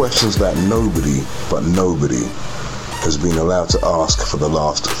 The questions that nobody has been allowed to ask for the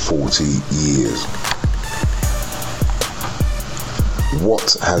last 40 years.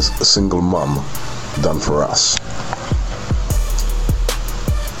 What has a single mum done for us?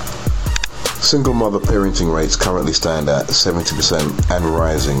 Single mother parenting rates currently stand at 70% and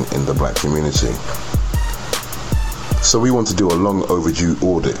rising in the black community. So we want to do a long overdue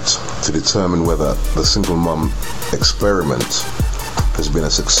audit to determine whether the single mum experiment has been a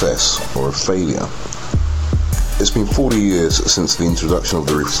success or a failure. It's been 40 years since the introduction of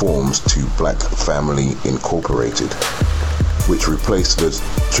the reforms to Black Family Incorporated, which replaced the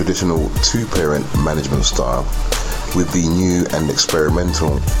traditional two-parent management style with the new and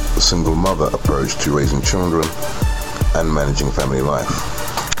experimental single mother approach to raising children and managing family life.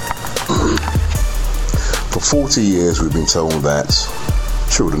 For 40 years we've been told that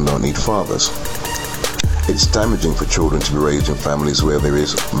children don't need fathers. It's damaging for children to be raised in families where there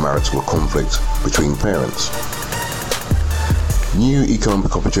is marital conflict between parents. New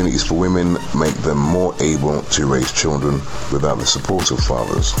economic opportunities for women make them more able to raise children without the support of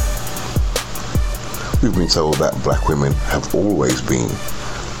fathers. We've been told that black women have always been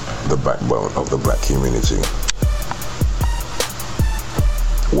the backbone of the black community.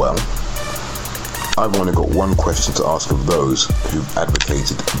 Well, I've only got one question to ask of those who've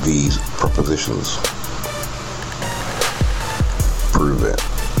advocated these propositions. Prove it.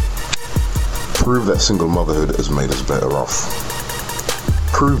 Prove that single motherhood has made us better off.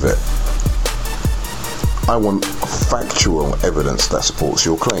 Prove it. I want factual evidence that supports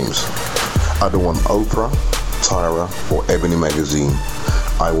your claims. I don't want Oprah, Tyra, or Ebony magazine.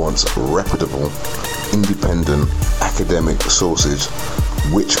 I want reputable, independent, academic sources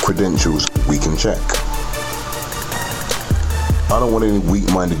which credentials we can check. I don't want any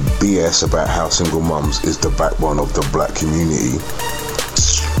weak-minded BS about how single mums is the backbone of the black community.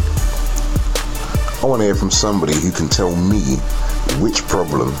 I want to hear from somebody who can tell me which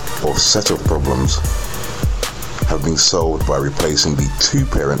problem or set of problems have been solved by replacing the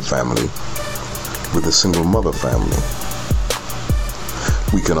two-parent family with a single mother family.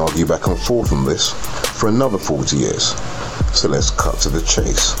 We can argue back and forth on this for another 40 years. So let's cut to the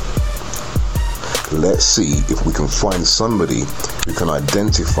chase. Let's see if we can find somebody who can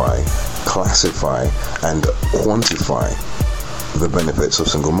identify, classify, and quantify the benefits of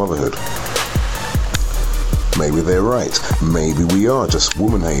single motherhood. Maybe they're right. Maybe we are just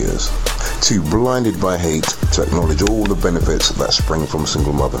woman haters, too blinded by hate to acknowledge all the benefits that spring from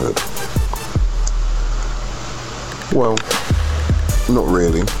single motherhood. Well, not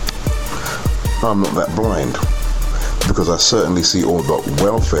really. I'm not that blind, because I certainly see all the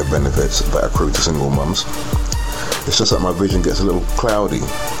welfare benefits that accrue to single mums. It's just that my vision gets a little cloudy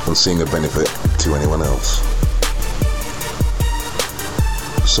when seeing a benefit to anyone else.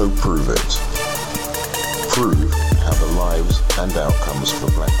 So prove it. Prove how the lives and outcomes for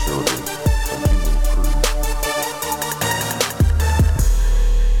black children have been improved.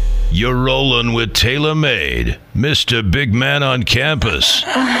 You're rolling with TaylrMayd, Mr. Big Man on Campus.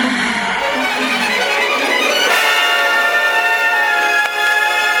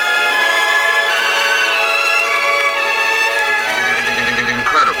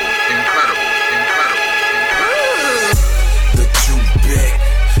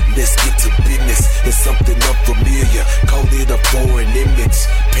 It's something unfamiliar, call it a foreign image.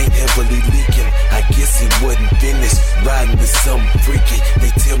 Paint heavily leaking, I guess it wasn't finished. Riding with something freaky,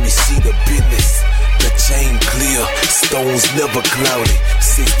 they tell me she the business. The chain clear, stones never cloudy.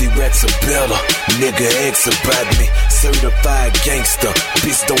 60 racks are better, nigga ask about me. Certified gangster,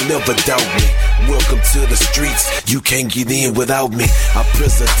 bitch don't ever doubt me. Welcome to the streets, you can't get in without me. I'm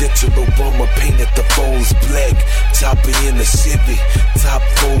presidential Obama, painted the phones black. Chopper in the Chevy, top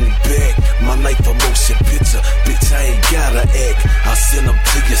fold back. My life a motion picture, bitch I ain't gotta act. I'll send them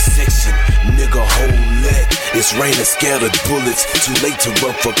to your section, nigga hold that. It's raining scattered bullets, too late to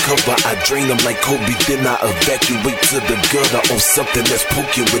run for cover. I drain them like Kobe, then I evacuate to the gutter. On something that's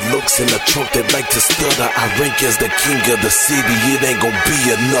poking with looks in a trunk that like to stutter. I rank as the king of the city, it ain't gon' be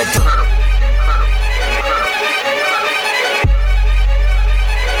another.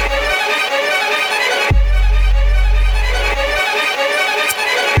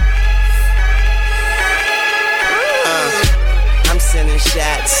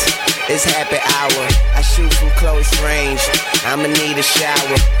 Shots, it's happy hour. I shoot from close range. I'ma need a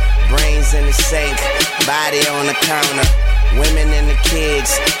shower. Brains in the sink, body on the counter. women and the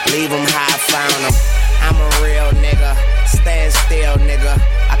kids, leave them how I found them. I'm a real nigga, stand still, nigga.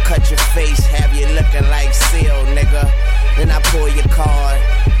 I cut your face, have you looking like Seal, nigga. Then I pull your card,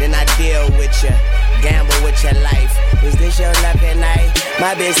 then I deal with you, gamble with your life. Is this your lucky night?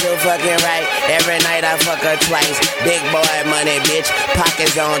 My bitch so fucking right. Every night I fuck her twice. Big boy money, bitch.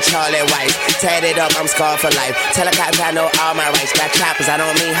 Pockets on Charlie White. Tatted up, I'm scarred for life. Tell the cops I know all my rights. Got choppers, I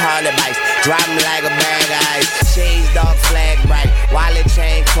don't mean Harley bikes. Drop 'em like a bag of ice. Shades dark, flag bright. Wallet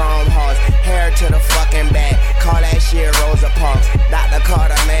chain, chrome horse. Hair to the fucking back. Call that shit Rosa Parks. Dr.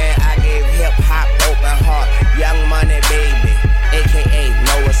 Carter, man, I gave hip hop open heart. Young money, baby. AKA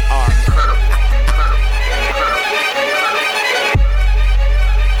Noah's Ark.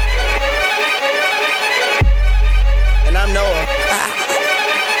 And I'm Noah.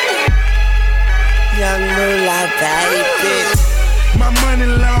 Young moolah, baby. My money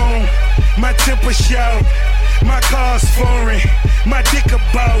long, my temper sharp, my car's foreign, my dick a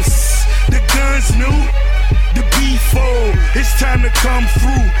boss. The guns new, the B4. It's time to come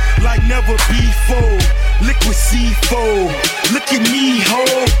through like never before. Liquid C4, look at me, ho.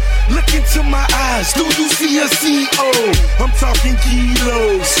 Look into my eyes, do you see a CO? I'm talking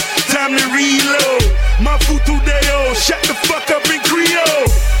kilos, time to reload. My futu deo, shut the fuck up in Creole.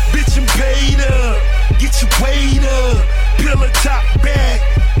 Bitch, I'm paid up, get your weight up. Pillar top back,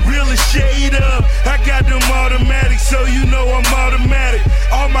 real as shade up. I got them automatics, so you know I'm automatic.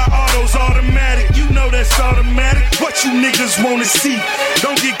 All my autos automatic, you know that's automatic. What you niggas wanna see?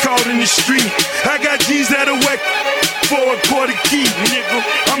 Don't get caught in the street. I got G's that'll whack for a quarter key, nigga.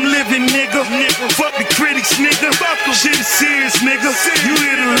 I'm living, nigga. Fuck the critics, nigga. Fuck them. Shit is serious, nigga. You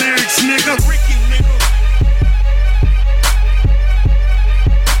hear the lyrics, nigga.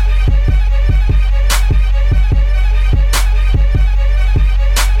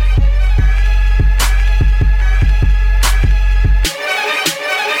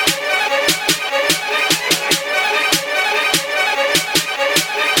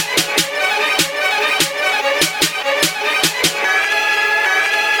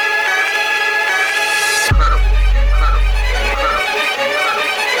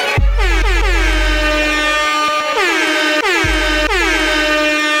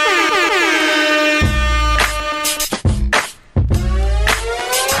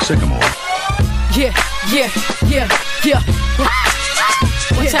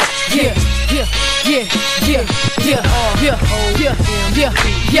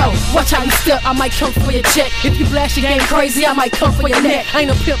 Yo, watch how you step, I might come for your check. If you blast your game crazy, I might come for your neck. I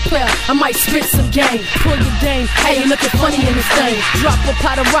ain't a pimp player, I might spit some game. Pull your dame, hey, you looking funny in this thing. Drop a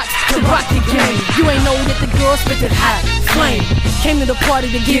pot of rocks to rock your game. You ain't know that the girl spit it hot, flame. Came to the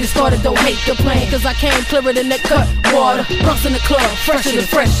party to get it started, don't hate the plane. Cause I came clearer than that cut water. Bronx in the club, fresher than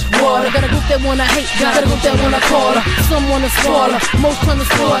fresh water. Got a group that wanna hate, got a group that wanna call her. Some wanna spoil her, most wanna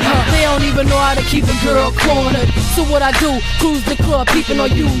spoil her. They don't even know how to keep a girl cornered. So what I do, cruise the club, peeping on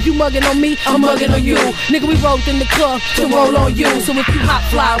you. You mugging on me, I'm mugging on you. Nigga, we rolled in the club to roll on you. So if you hot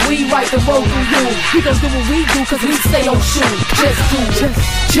fly, we right the road through you. We gon' do what we do, cause we stay on shoot.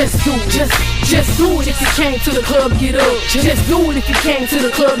 Just do it if you came to the club, get up. Just do it if you came to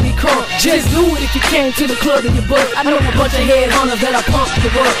the club, get crunk. Just do it if you came to the club and you book. I know a bunch of headhunters that I pump you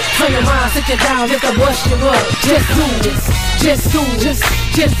up. Turn your mind, sit you down, just to bust you up. Just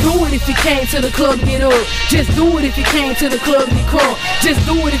do it if you came to the club, get up. Just do it if you came to the club, get crunk. Just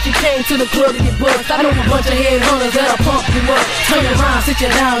do it if you came to the club and get bust. I know a bunch of headhunters that I pump you up. Turn your mind, sit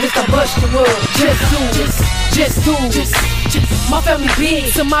you down, just to bust you up. Just do it. My family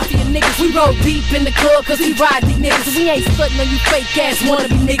big, some mafia niggas. We roll deep in the club cause we ride these niggas. We ain't stuntin' on you fake ass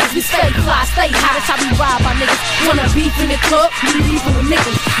wannabe niggas. We stay fly, stay high, that's how we ride my niggas. Wanna beef in the club, we beefin' with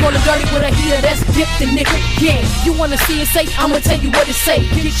niggas. Wanna dirty with a heater, that's dipped in nigga. Yeah, you wanna see it say, I'ma tell you what it say.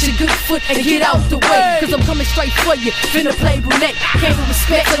 Get your good foot and get out the way. Cause I'm coming straight for you, finna play brunette. Came with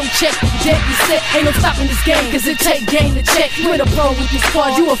respect, so don't check, dead you set. Ain't no stopping this game, cause it take game to check. You ain't a pro with this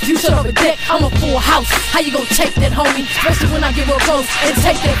squad, you a future of a deck. I'm a full house, how you gon' take that homie? Especially when I get real close and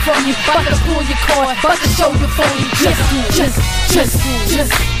take that from you. About to pull your card, about to show your phony. Just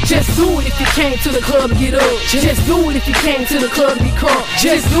do it if you came to the club and get up. Just do it if you came to the club and get crunk.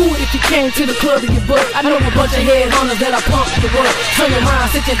 Just do it if you came to the club and get bucked. I know a bunch of headhunters that I pump you up. Turn your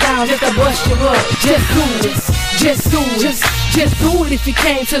mind, sit you down, just to bust you up. Just do it if you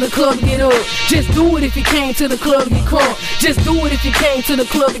came to the club and get up. Just do it if you came to the club and get crunk. Just do it if you came to the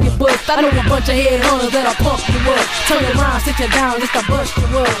club and get bust. I know a bunch of headhunters that I pump you up. Turn your mind, sit you down, just to bust you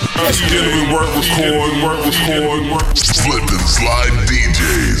up. Work, record. Flip and slide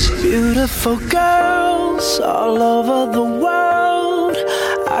DJs. Beautiful girls all over the world.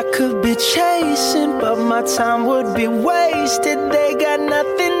 I could be chasing, but my time would be wasted. They got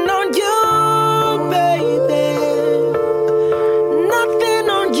nothing on you, baby. Nothing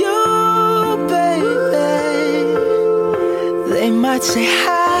on you, baby. They might say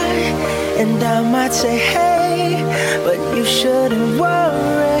hi, and I might say hey, but you shouldn't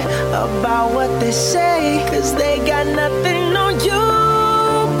worry about what they say, 'cause they got nothing on you,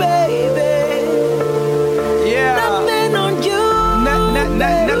 baby. Yeah. Nothing on you.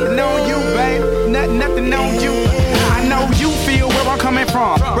 Nothing on you, babe. Nothing on you. I know you feel where I'm coming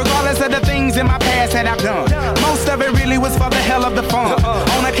from, regardless of the things in my past that I've done. Most of it really was for the hell of the fun.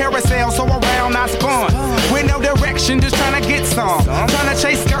 On a carousel, so around I spun. With no direction, just trying to get some. Trying to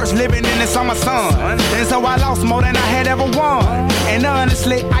chase skirts, living in the summer sun. And so I lost more than I had ever won. And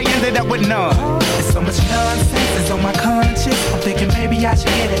honestly, I ended up with none. There's so much nonsense is on my conscience. I'm thinking maybe I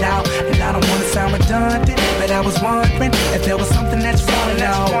should get it out. And I don't want to sound redundant, but I was wondering if there was something that you want to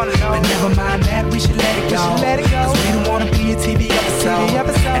know. But never mind that, we should let it go. 'Cause we don't want to be a TV episode.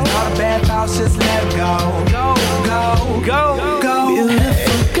 And all the bad thoughts, just let it go. Go, go, go, go.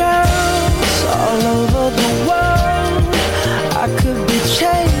 Beautiful girls all over the world. I could be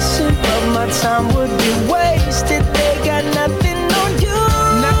chasing, but my time would be wasted. They got nothing on you.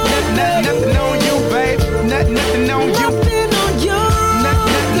 Nothing on you, babe. Nothing on you. Nothing on you.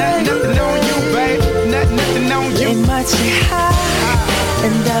 Nothing on you, babe. Nothing on you. They might say hi,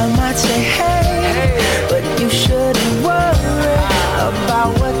 and I might say hey, but you shouldn't worry about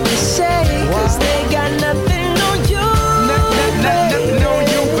what they say, 'cause they got nothing on you. Nothing on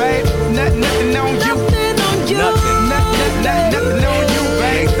you, babe. Nothing on you. Nothing on you. Nothing on you,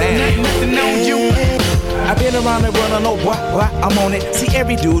 babe. Nothing on you. I've been around the world, I know why I'm on it. See,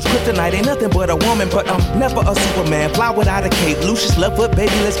 every dude's kryptonite ain't nothing but a woman, but I'm never a Superman. Fly without a cape, Lucius left foot,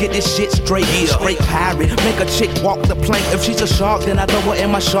 baby, let's get this shit straight. Straight pirate, make a chick walk the plank. If she's a shark, then I throw her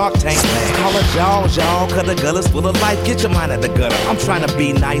in my shark tank. Call her Jaws, y'all, 'cause the gullet's full of life. Get your mind out the gutter, I'm trying to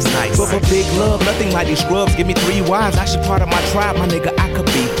be nice. But for big love, nothing like these scrubs. Give me 3 wives, I should part of my tribe, my nigga, I could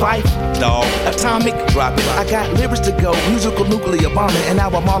be fife, dog. Atomic, drop it. I got lyrics to go, musical nuclear bombing, and now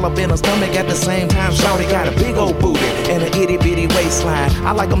I'm all up in her stomach at the same time. Shawty got a big old booty and an itty bitty waistline.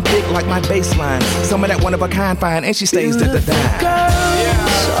 I like them thick like my baseline. Some of that one of a kind fine, and she stays to the dime.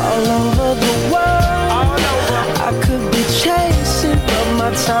 Girls all over the world. I could be chasing, but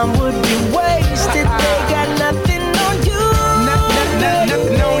my time would be wasted. They got nothing on you.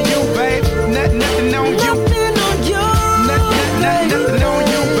 Nothing on you, babe. Nothing on you. Nothing on you. Nothing on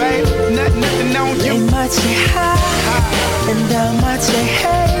you, babe. Nothing on you. They might say hi, and I might say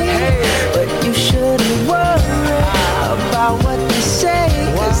hey, but you shouldn't worry about what they say,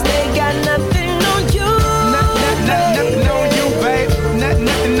 'cause they got nothing on you. Nothing on you, babe.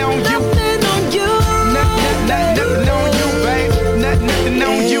 Nothing on you. Nothing on you. Nothing on you, babe. Nothing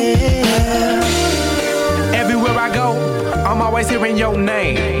on you. Everywhere I go, I'm always hearing your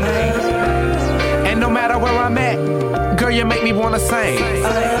name. And no matter where I'm at, girl, you make me wanna sing.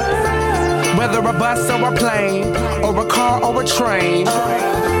 Whether a bus or a plane, or a car or a train,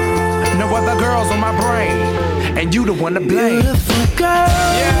 no other girls on my brain, and you the one to blame. Beautiful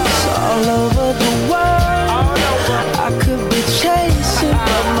girls all over the world. I could be chasing,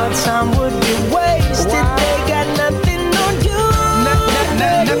 but my time would be wasted. They got nothing on you.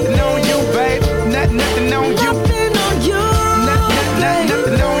 Nothing on you, babe. Nothing on you. Nothing on you.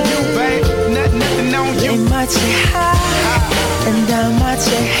 Nothing on you, babe. Nothing on you. They might say hi, and I might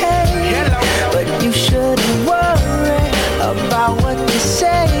say hey, but you shouldn't worry about what they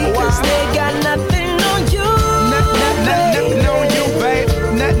say, 'cause they got nothing on you. Nothing on you, babe.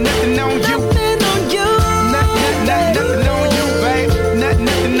 Nothing on you. Nothing on you. Nothing on you, babe.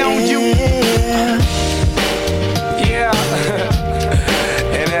 Nothing on you. Yeah.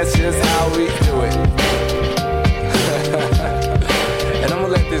 And that's just how we do it. And I'm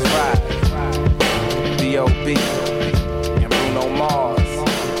gonna let this ride. B.O.B. and Bruno Mars.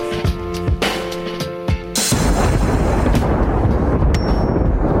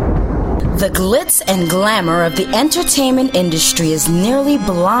 The glitz and glamour of the entertainment industry is nearly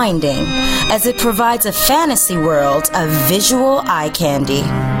blinding, as it provides a fantasy world of visual eye candy.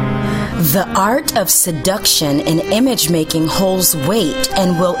 The art of seduction in image making holds weight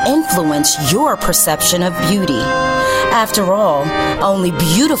and will influence your perception of beauty. After all, only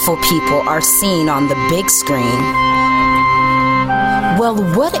beautiful people are seen on the big screen. Well,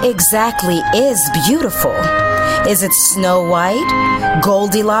 what exactly is beautiful? Is it Snow White,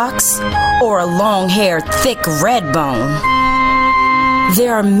 Goldilocks, or a long-haired, thick red bone?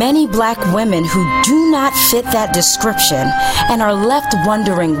 There are many black women who do not fit that description and are left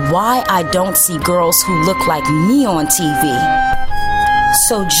wondering why I don't see girls who look like me on TV.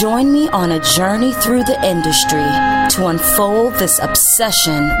 So join me on a journey through the industry to unfold this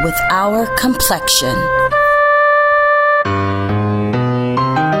obsession with our complexion.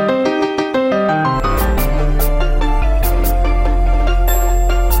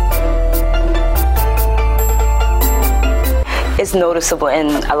 It's noticeable in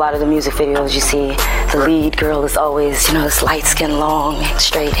a lot of the music videos you see. The lead girl is always, this light skin, long,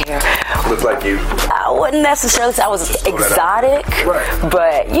 straight hair. Look like you. I wouldn't necessarily say I was exotic,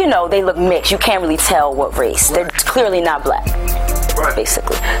 but, they look mixed. You can't really tell what race. They're clearly not black,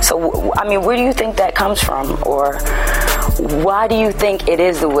 basically. So, where do you think that comes from? Or why do you think it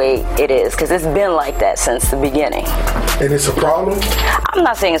is the way it is? Because it's been like that since the beginning. And it's a problem? I'm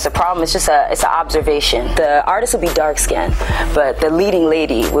not saying it's a problem. It's just it's an observation. The artist would be dark skinned, but the leading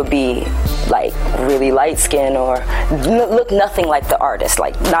lady would be like really light skinned or look nothing like the artist.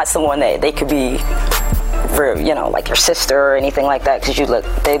 Like not someone that they could be, like your sister or anything like that. Because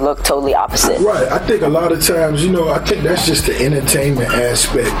they look totally opposite. Right. I think a lot of times, I think that's just the entertainment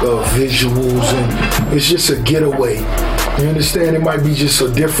aspect of visuals, and it's just a getaway. You understand? It might be just a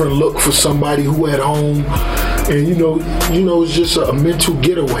different look for somebody who at home. And it's just a mental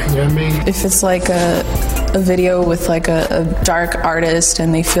getaway, you know what I mean? If it's like a video with like a dark artist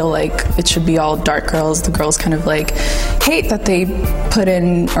and they feel like it should be all dark girls, the girls kind of like hate that they put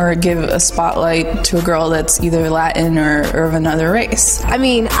in or give a spotlight to a girl that's either Latin or of another race. I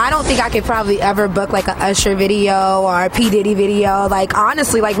don't think I could probably ever book like a Usher video or a P. Diddy video. Like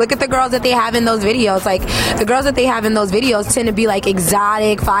honestly, like look at the girls that they have in those videos. Like the girls that they have in those videos tend to be like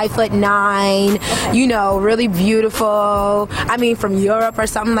exotic, 5'9", really beautiful. From Europe or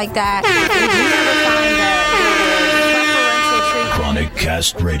something like that.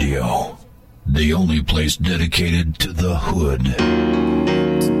 ChronicCast Radio, the only place dedicated to the hood.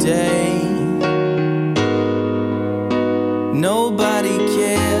 Today, nobody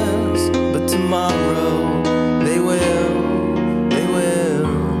cares, but tomorrow they will.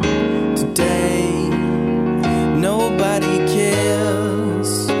 Today, nobody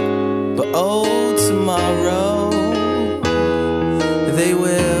cares, but tomorrow they will.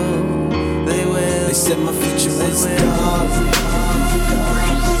 They said my future was dark.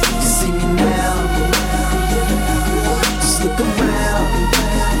 See me now. Just look around.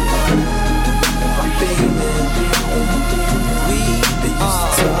 I'm fading. They used to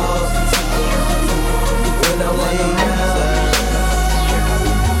talk when I went around.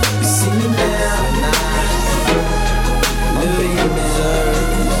 You see me now. I'm fading.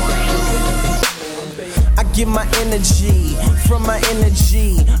 I get my energy from my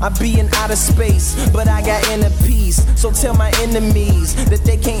energy. I be in outer space, but I got inner peace. So tell my enemies that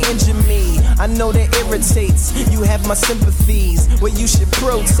they can't injure me. I know that irritates. You have my sympathies. Well, you should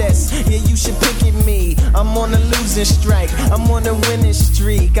protest. Yeah, you should pick at me. I'm on a losing strike. I'm on a winning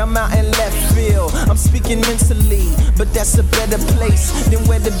streak. I'm out in left field. I'm speaking mentally, but that's a better place than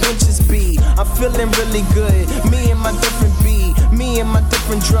where the benches be. I'm feeling really good. Me and my different beat. Me and my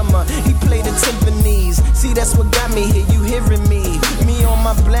different drummer. He played the timpanis. See, that's what got me here. You hearing me? Me on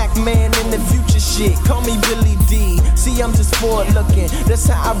my black man in the future shit. Call me Billy D. See, I'm just forward looking. That's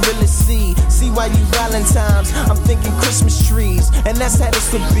how I really see. See why you Valentine's. I'm thinking Christmas trees. And that's how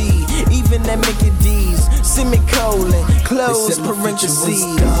this would be. Even at Mickey D's. Semicolon. Close parentheses.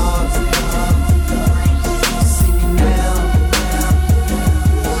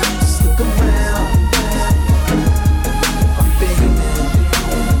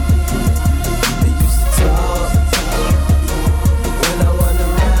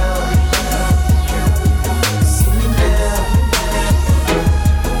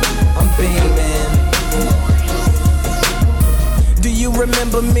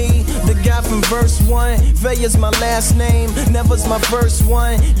 Remember me, the guy from verse 1. Vaya's my last name, never's my first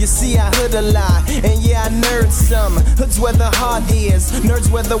one. You see, I hood a lot, and yeah, I nerd some. Hood's where the heart is,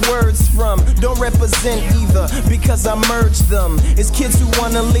 nerds where the words from. Don't represent either, because I merge them. It's kids who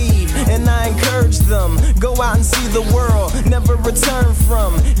wanna leave, and I encourage them. Go out and see the world, never return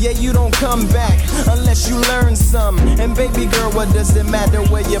from. Yeah, you don't come back, unless you learn some. And baby girl, what does it matter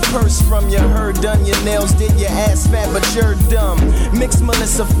where your purse from? Your hair done, your nails did, your ass fat, but you're dumb. Mix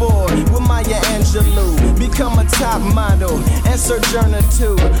Melissa Ford with Maya Angelou. Become a top model and Sojourner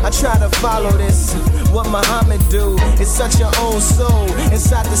too. I try to follow this, what Muhammad do. It's such your own soul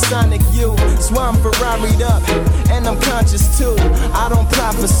inside the sonic you. That's why I'm Ferrari'd up and I'm conscious too. I don't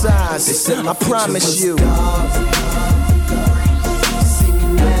prophesize, I promise you.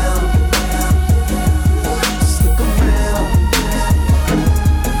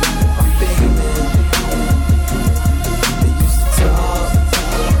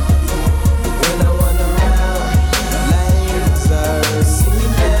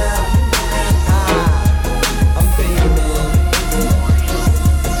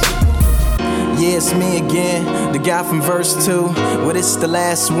 it's me again, the guy from verse 2. Well, it's the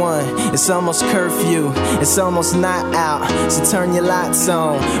last one. It's almost curfew, it's almost night out, so turn your lights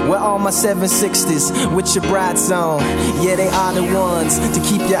on. Where all my 760s with your brights on. Yeah, they are the ones to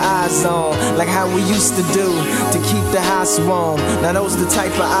keep your eyes on, like how we used to do to keep the house warm. Now those the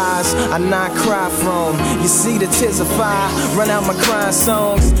type of eyes I not cry from. You see the tears of fire run out my crying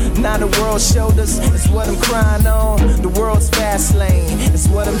songs. Now the world's shoulders is what I'm crying on. The world's fast lane is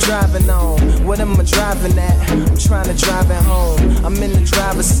what I'm driving on. What am I driving at? I'm trying to drive it home. I'm in the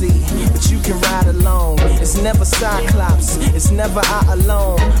driver's seat, but you can ride along. It's never Cyclops, it's never I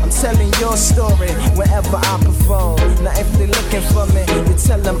alone. I'm telling your story wherever I perform. Now if they looking for me, you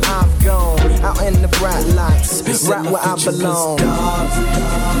tell them I've gone. Out in the bright lights, right where I belong. You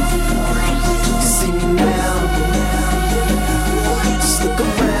see me now, just look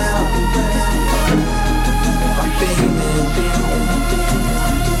around. My baby,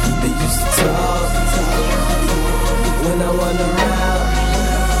 they used to talk when I run around.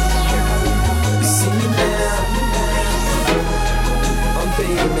 You see me now, I'm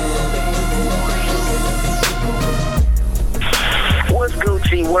baby. What's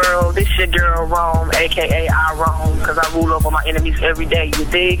Gucci world? This your girl R.O.M.E, aka R.O.M.E, because I rule over my enemies every day, you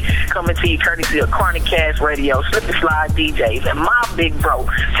dig? Coming to you courtesy of ChronicCast Radio, Slip and Slide DJs, and my big bro,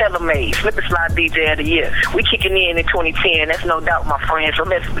 TaylrMayd, Slip and Slide DJ of the Year. We kicking in 2010, that's no doubt, my friends, so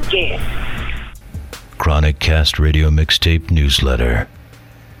let's begin. ChronicCast Radio Mixtape Newsletter.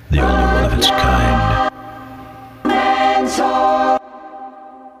 The only one of its kind.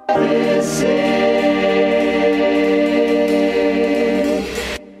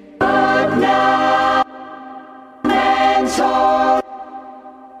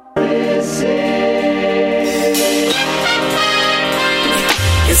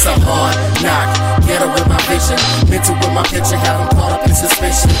 It's a hard knock, ghetto with my vision, mental with my picture, have them caught up in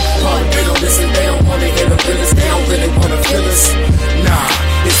suspicion. Hard, they don't listen, they don't wanna hear the realest, they don't really wanna feel us. Nah,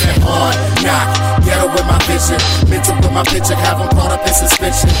 it's that hard knock, ghetto with my vision, mental with my picture, have them caught up in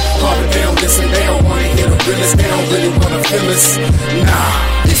suspicion. Hard, they don't listen, they don't wanna hear the realest, they don't really wanna feel us.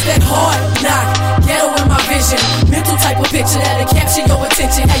 Nah, it's that hard knock, ghetto with my vision, mental type of picture that'll capture your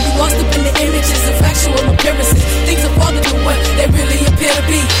attention. How you lost up in the images of factual appearances, things are farther than what they really appear to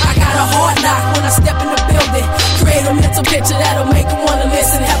be. I got a hard knock when I step in the building. Create a mental picture that'll make them wanna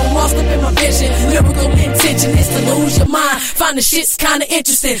listen. Have them lost up in my vision. Lyrical intention is to lose your mind. Find the shit's kinda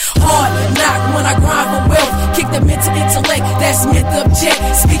interesting. Hard knock when I grind for wealth. Kick the mental intellect that's meant to object.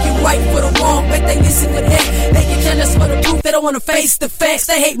 Speaking right for the wrong, but they listen to that. They can kill us for the proof. They don't wanna face the facts.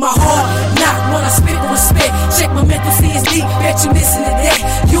 They hate my hard knock when I spit with respect. Check my mental CSD. Bet you listen to that.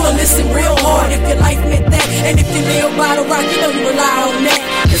 You'll listen real hard if your life meant that. And if you live by the rock, you know you rely on that.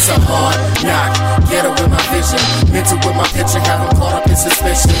 It's a hard knock, ghetto with my vision, mental with my picture, have them caught up in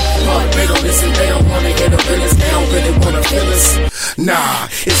suspicion. Hard, they don't listen, they don't wanna hear the realest, they don't really wanna feel us. Nah,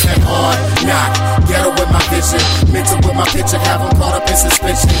 it's that hard knock, ghetto with my vision, mental with my picture, have them caught up in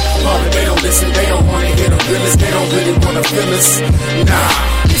suspicion. Hard, they don't listen, they don't wanna hear the realest, they don't really wanna feel us. Nah,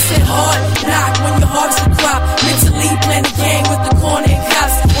 it's that hard knock when you harvest the crop, mentally playing the game with the corner and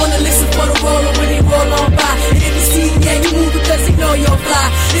cops. Wanna listen for the roller when they roll on by, and if you see, yeah, you move because they know you're fly.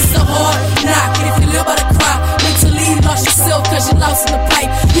 It's a hard knock, and if you live by the crop, mentally you lost yourself cause you lost in the pipe.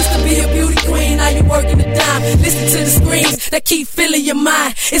 Used to be a beauty queen, now you working the dime. Listen to the screams that keep filling your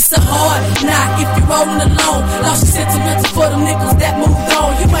mind. It's a hard knock if you're rolling alone. Lost your sentimental for them niggas that moved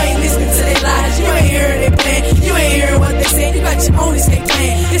on. You ain't listening to their lies, you ain't hearing their plan. You ain't hearing what they said, you got your own escape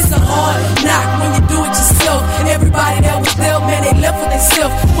plan. It's a hard knock when you do it yourself. And everybody that was there, man, they left for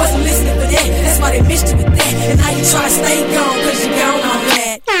themselves. Wasn't listening for that, that's why they missed you with that. And now you try to stay gone cause you gone on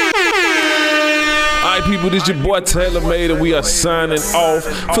that. Alright people, this your boy TaylrMayd, and we are signing off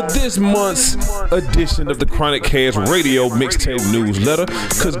for this month's edition of the ChronicCast Radio Mixtape Newsletter.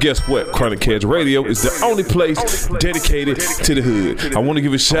 Cause guess what? ChronicCast Radio is the only place dedicated to the hood. I want to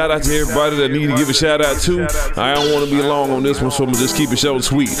give a shout out to everybody that I need to give a shout out to. I don't want to be long on this one, so I'm gonna just keep it short and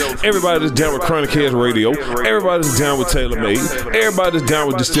sweet. Everybody that's down with ChronicCast Radio, everybody that's down with TaylrMayd, everybody that's down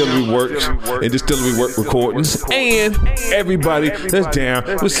with Distillery Works and Distillery Work Recordings, and everybody that's down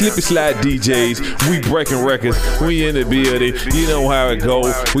with Slippy Slide DJs. We breaking records. We in the building. You know how it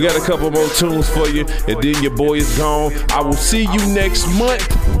goes. We got a couple more tunes for you, and then your boy is gone. I will see you next month.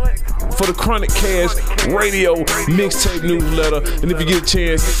 for the ChronicCast Radio Mixtape Newsletter. And if you get a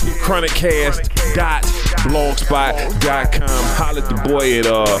chance, ChronicCast.blogspot.com. Holla at the boy at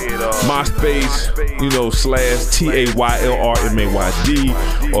MySpace,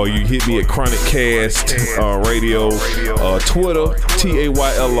 /TaylrMayd, or you hit me at ChronicCast Radio, Twitter,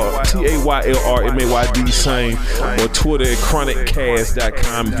 TaylrMayd, same, or Twitter at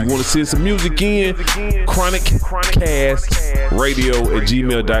ChronicCast.com. If you want to send some music in,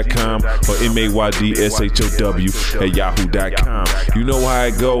 ChronicCastRadio@gmail.com or MaydShow@yahoo.com. You know how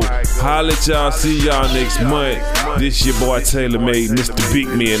it go. Holla at y'all. See y'all next month. This your boy TaylrMayd, Mr. Big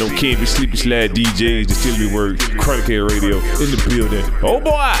Man on Can't Be Sleepy Slide DJs, the Still Be Word, ChronicCast Radio in the building. Oh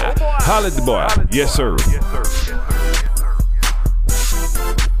boy, holla at the boy. Yes sir.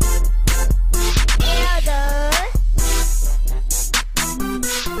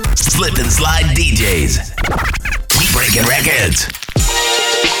 Slip and Slide DJs. We breaking records.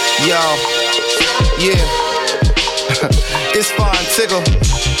 Yo, yeah. It's fun, tickle.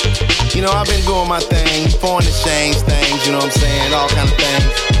 I've been doing my thing, foreign exchange things, you know what I'm saying, all kind of things.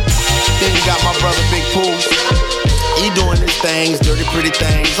 Then you got my brother Big Pooh. He doing his things, dirty pretty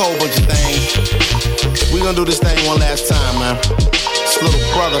things, whole bunch of things. We gonna do this thing one last time, man. This little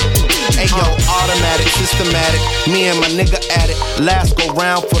brother. Hey yo, automatic, systematic. Me and my nigga at it. Last go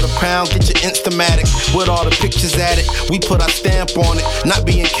round for the pound, get your Instamatic. With all the pictures at it, we put our stamp on it. Not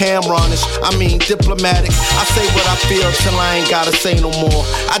being Cameronish, I mean diplomatic. I say what I feel till I ain't gotta say no more.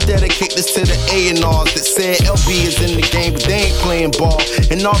 I dedicate this to the A&Rs that said LB is in the game, but they ain't playing ball.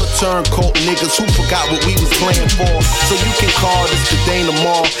 And all the turncoat niggas who forgot what we was playing for. So you can call this the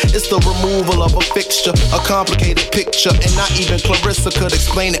denouement. It's the removal of a fixture, a complicated picture, and not even Clarissa could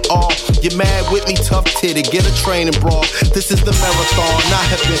explain it all. You're mad with me, tough titty, get a training bra. This is the marathon I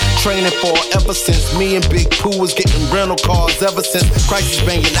have been training for ever since me and Big Pooh was getting rental cars. Ever since Christ is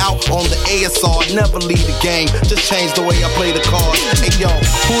banging out on the ASR. Never leave the game, just change the way I play the cards. Hey yo,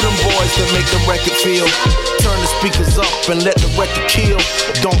 who them boys that make the record feel? Turn the speakers up and let the record kill.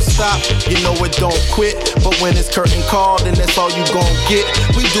 Don't stop, you know it don't quit. But when it's curtain call, then that's all you gon' get.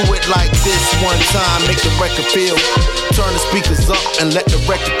 We do it like this one time, make the record feel. Turn the speakers up and let the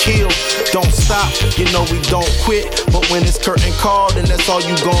record kill. Don't stop, you know we don't quit. But when it's curtain call, then that's all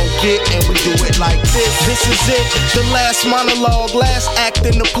you gon' get. And we do it like this. This is it, the last monologue, last act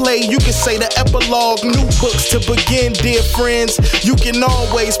in the play. You can say the epilogue, new books to begin, dear friends. You can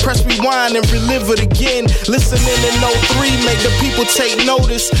always press rewind and relive it again. Listening in 03, make the people take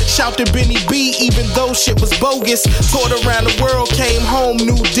notice. Shout to Benny B, even though shit was bogus. Toured around the world, came home,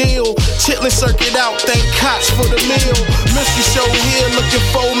 new deal. Chitlin circuit out, thank Koch for the meal. Mystery show here, looking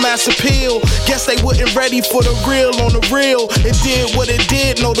for mass appeal. Guess they wasn't ready for the real on the real. It did what it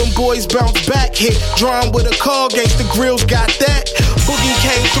did, know them boys bounced back. Hit drawn with a call, gangsta grills got that. Boogie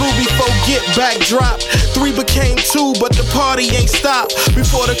came through before get back dropped. 3 became 2, but the party ain't stopped.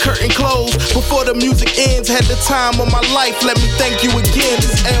 Before the curtain closed, before the music ends, had the time of my life, let me thank you again,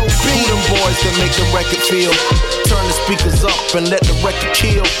 it's LB. Who them boys that make the record feel? Turn the speakers up and let the record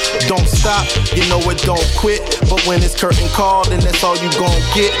kill. Don't stop, you know it don't quit. But when it's curtain call, then that's all you gon'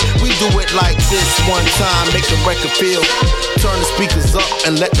 get. We do it like this one time, make the record feel. Turn the speakers up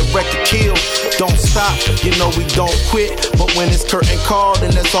and let the record kill. Don't stop, you know we don't quit. But when it's curtain call,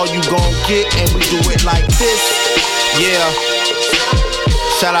 then that's all you gon' get. And we do it like this, yeah.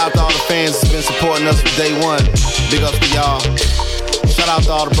 Shout out to all the fans that's been supporting us from day one. Big up to y'all. Shout out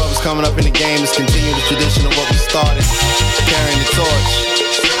to all the brothers coming up in the game. Let's continue the tradition of what we started, carrying the torch.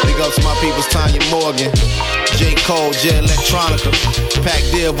 Big up to my peoples, Tanya Morgan, J. Cole, J. Electronica, Pac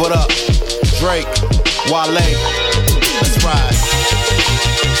Div, what up? Drake, Wale, let's ride.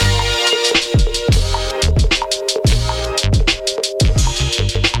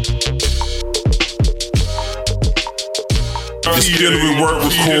 Still we work,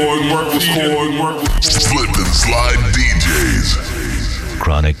 record. Slip and Slide DJs.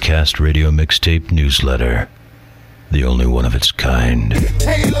 ChronicCast Radio Mixtape Newsletter. The only one of its kind.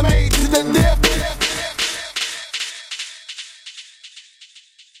 TaylrMayd to the death.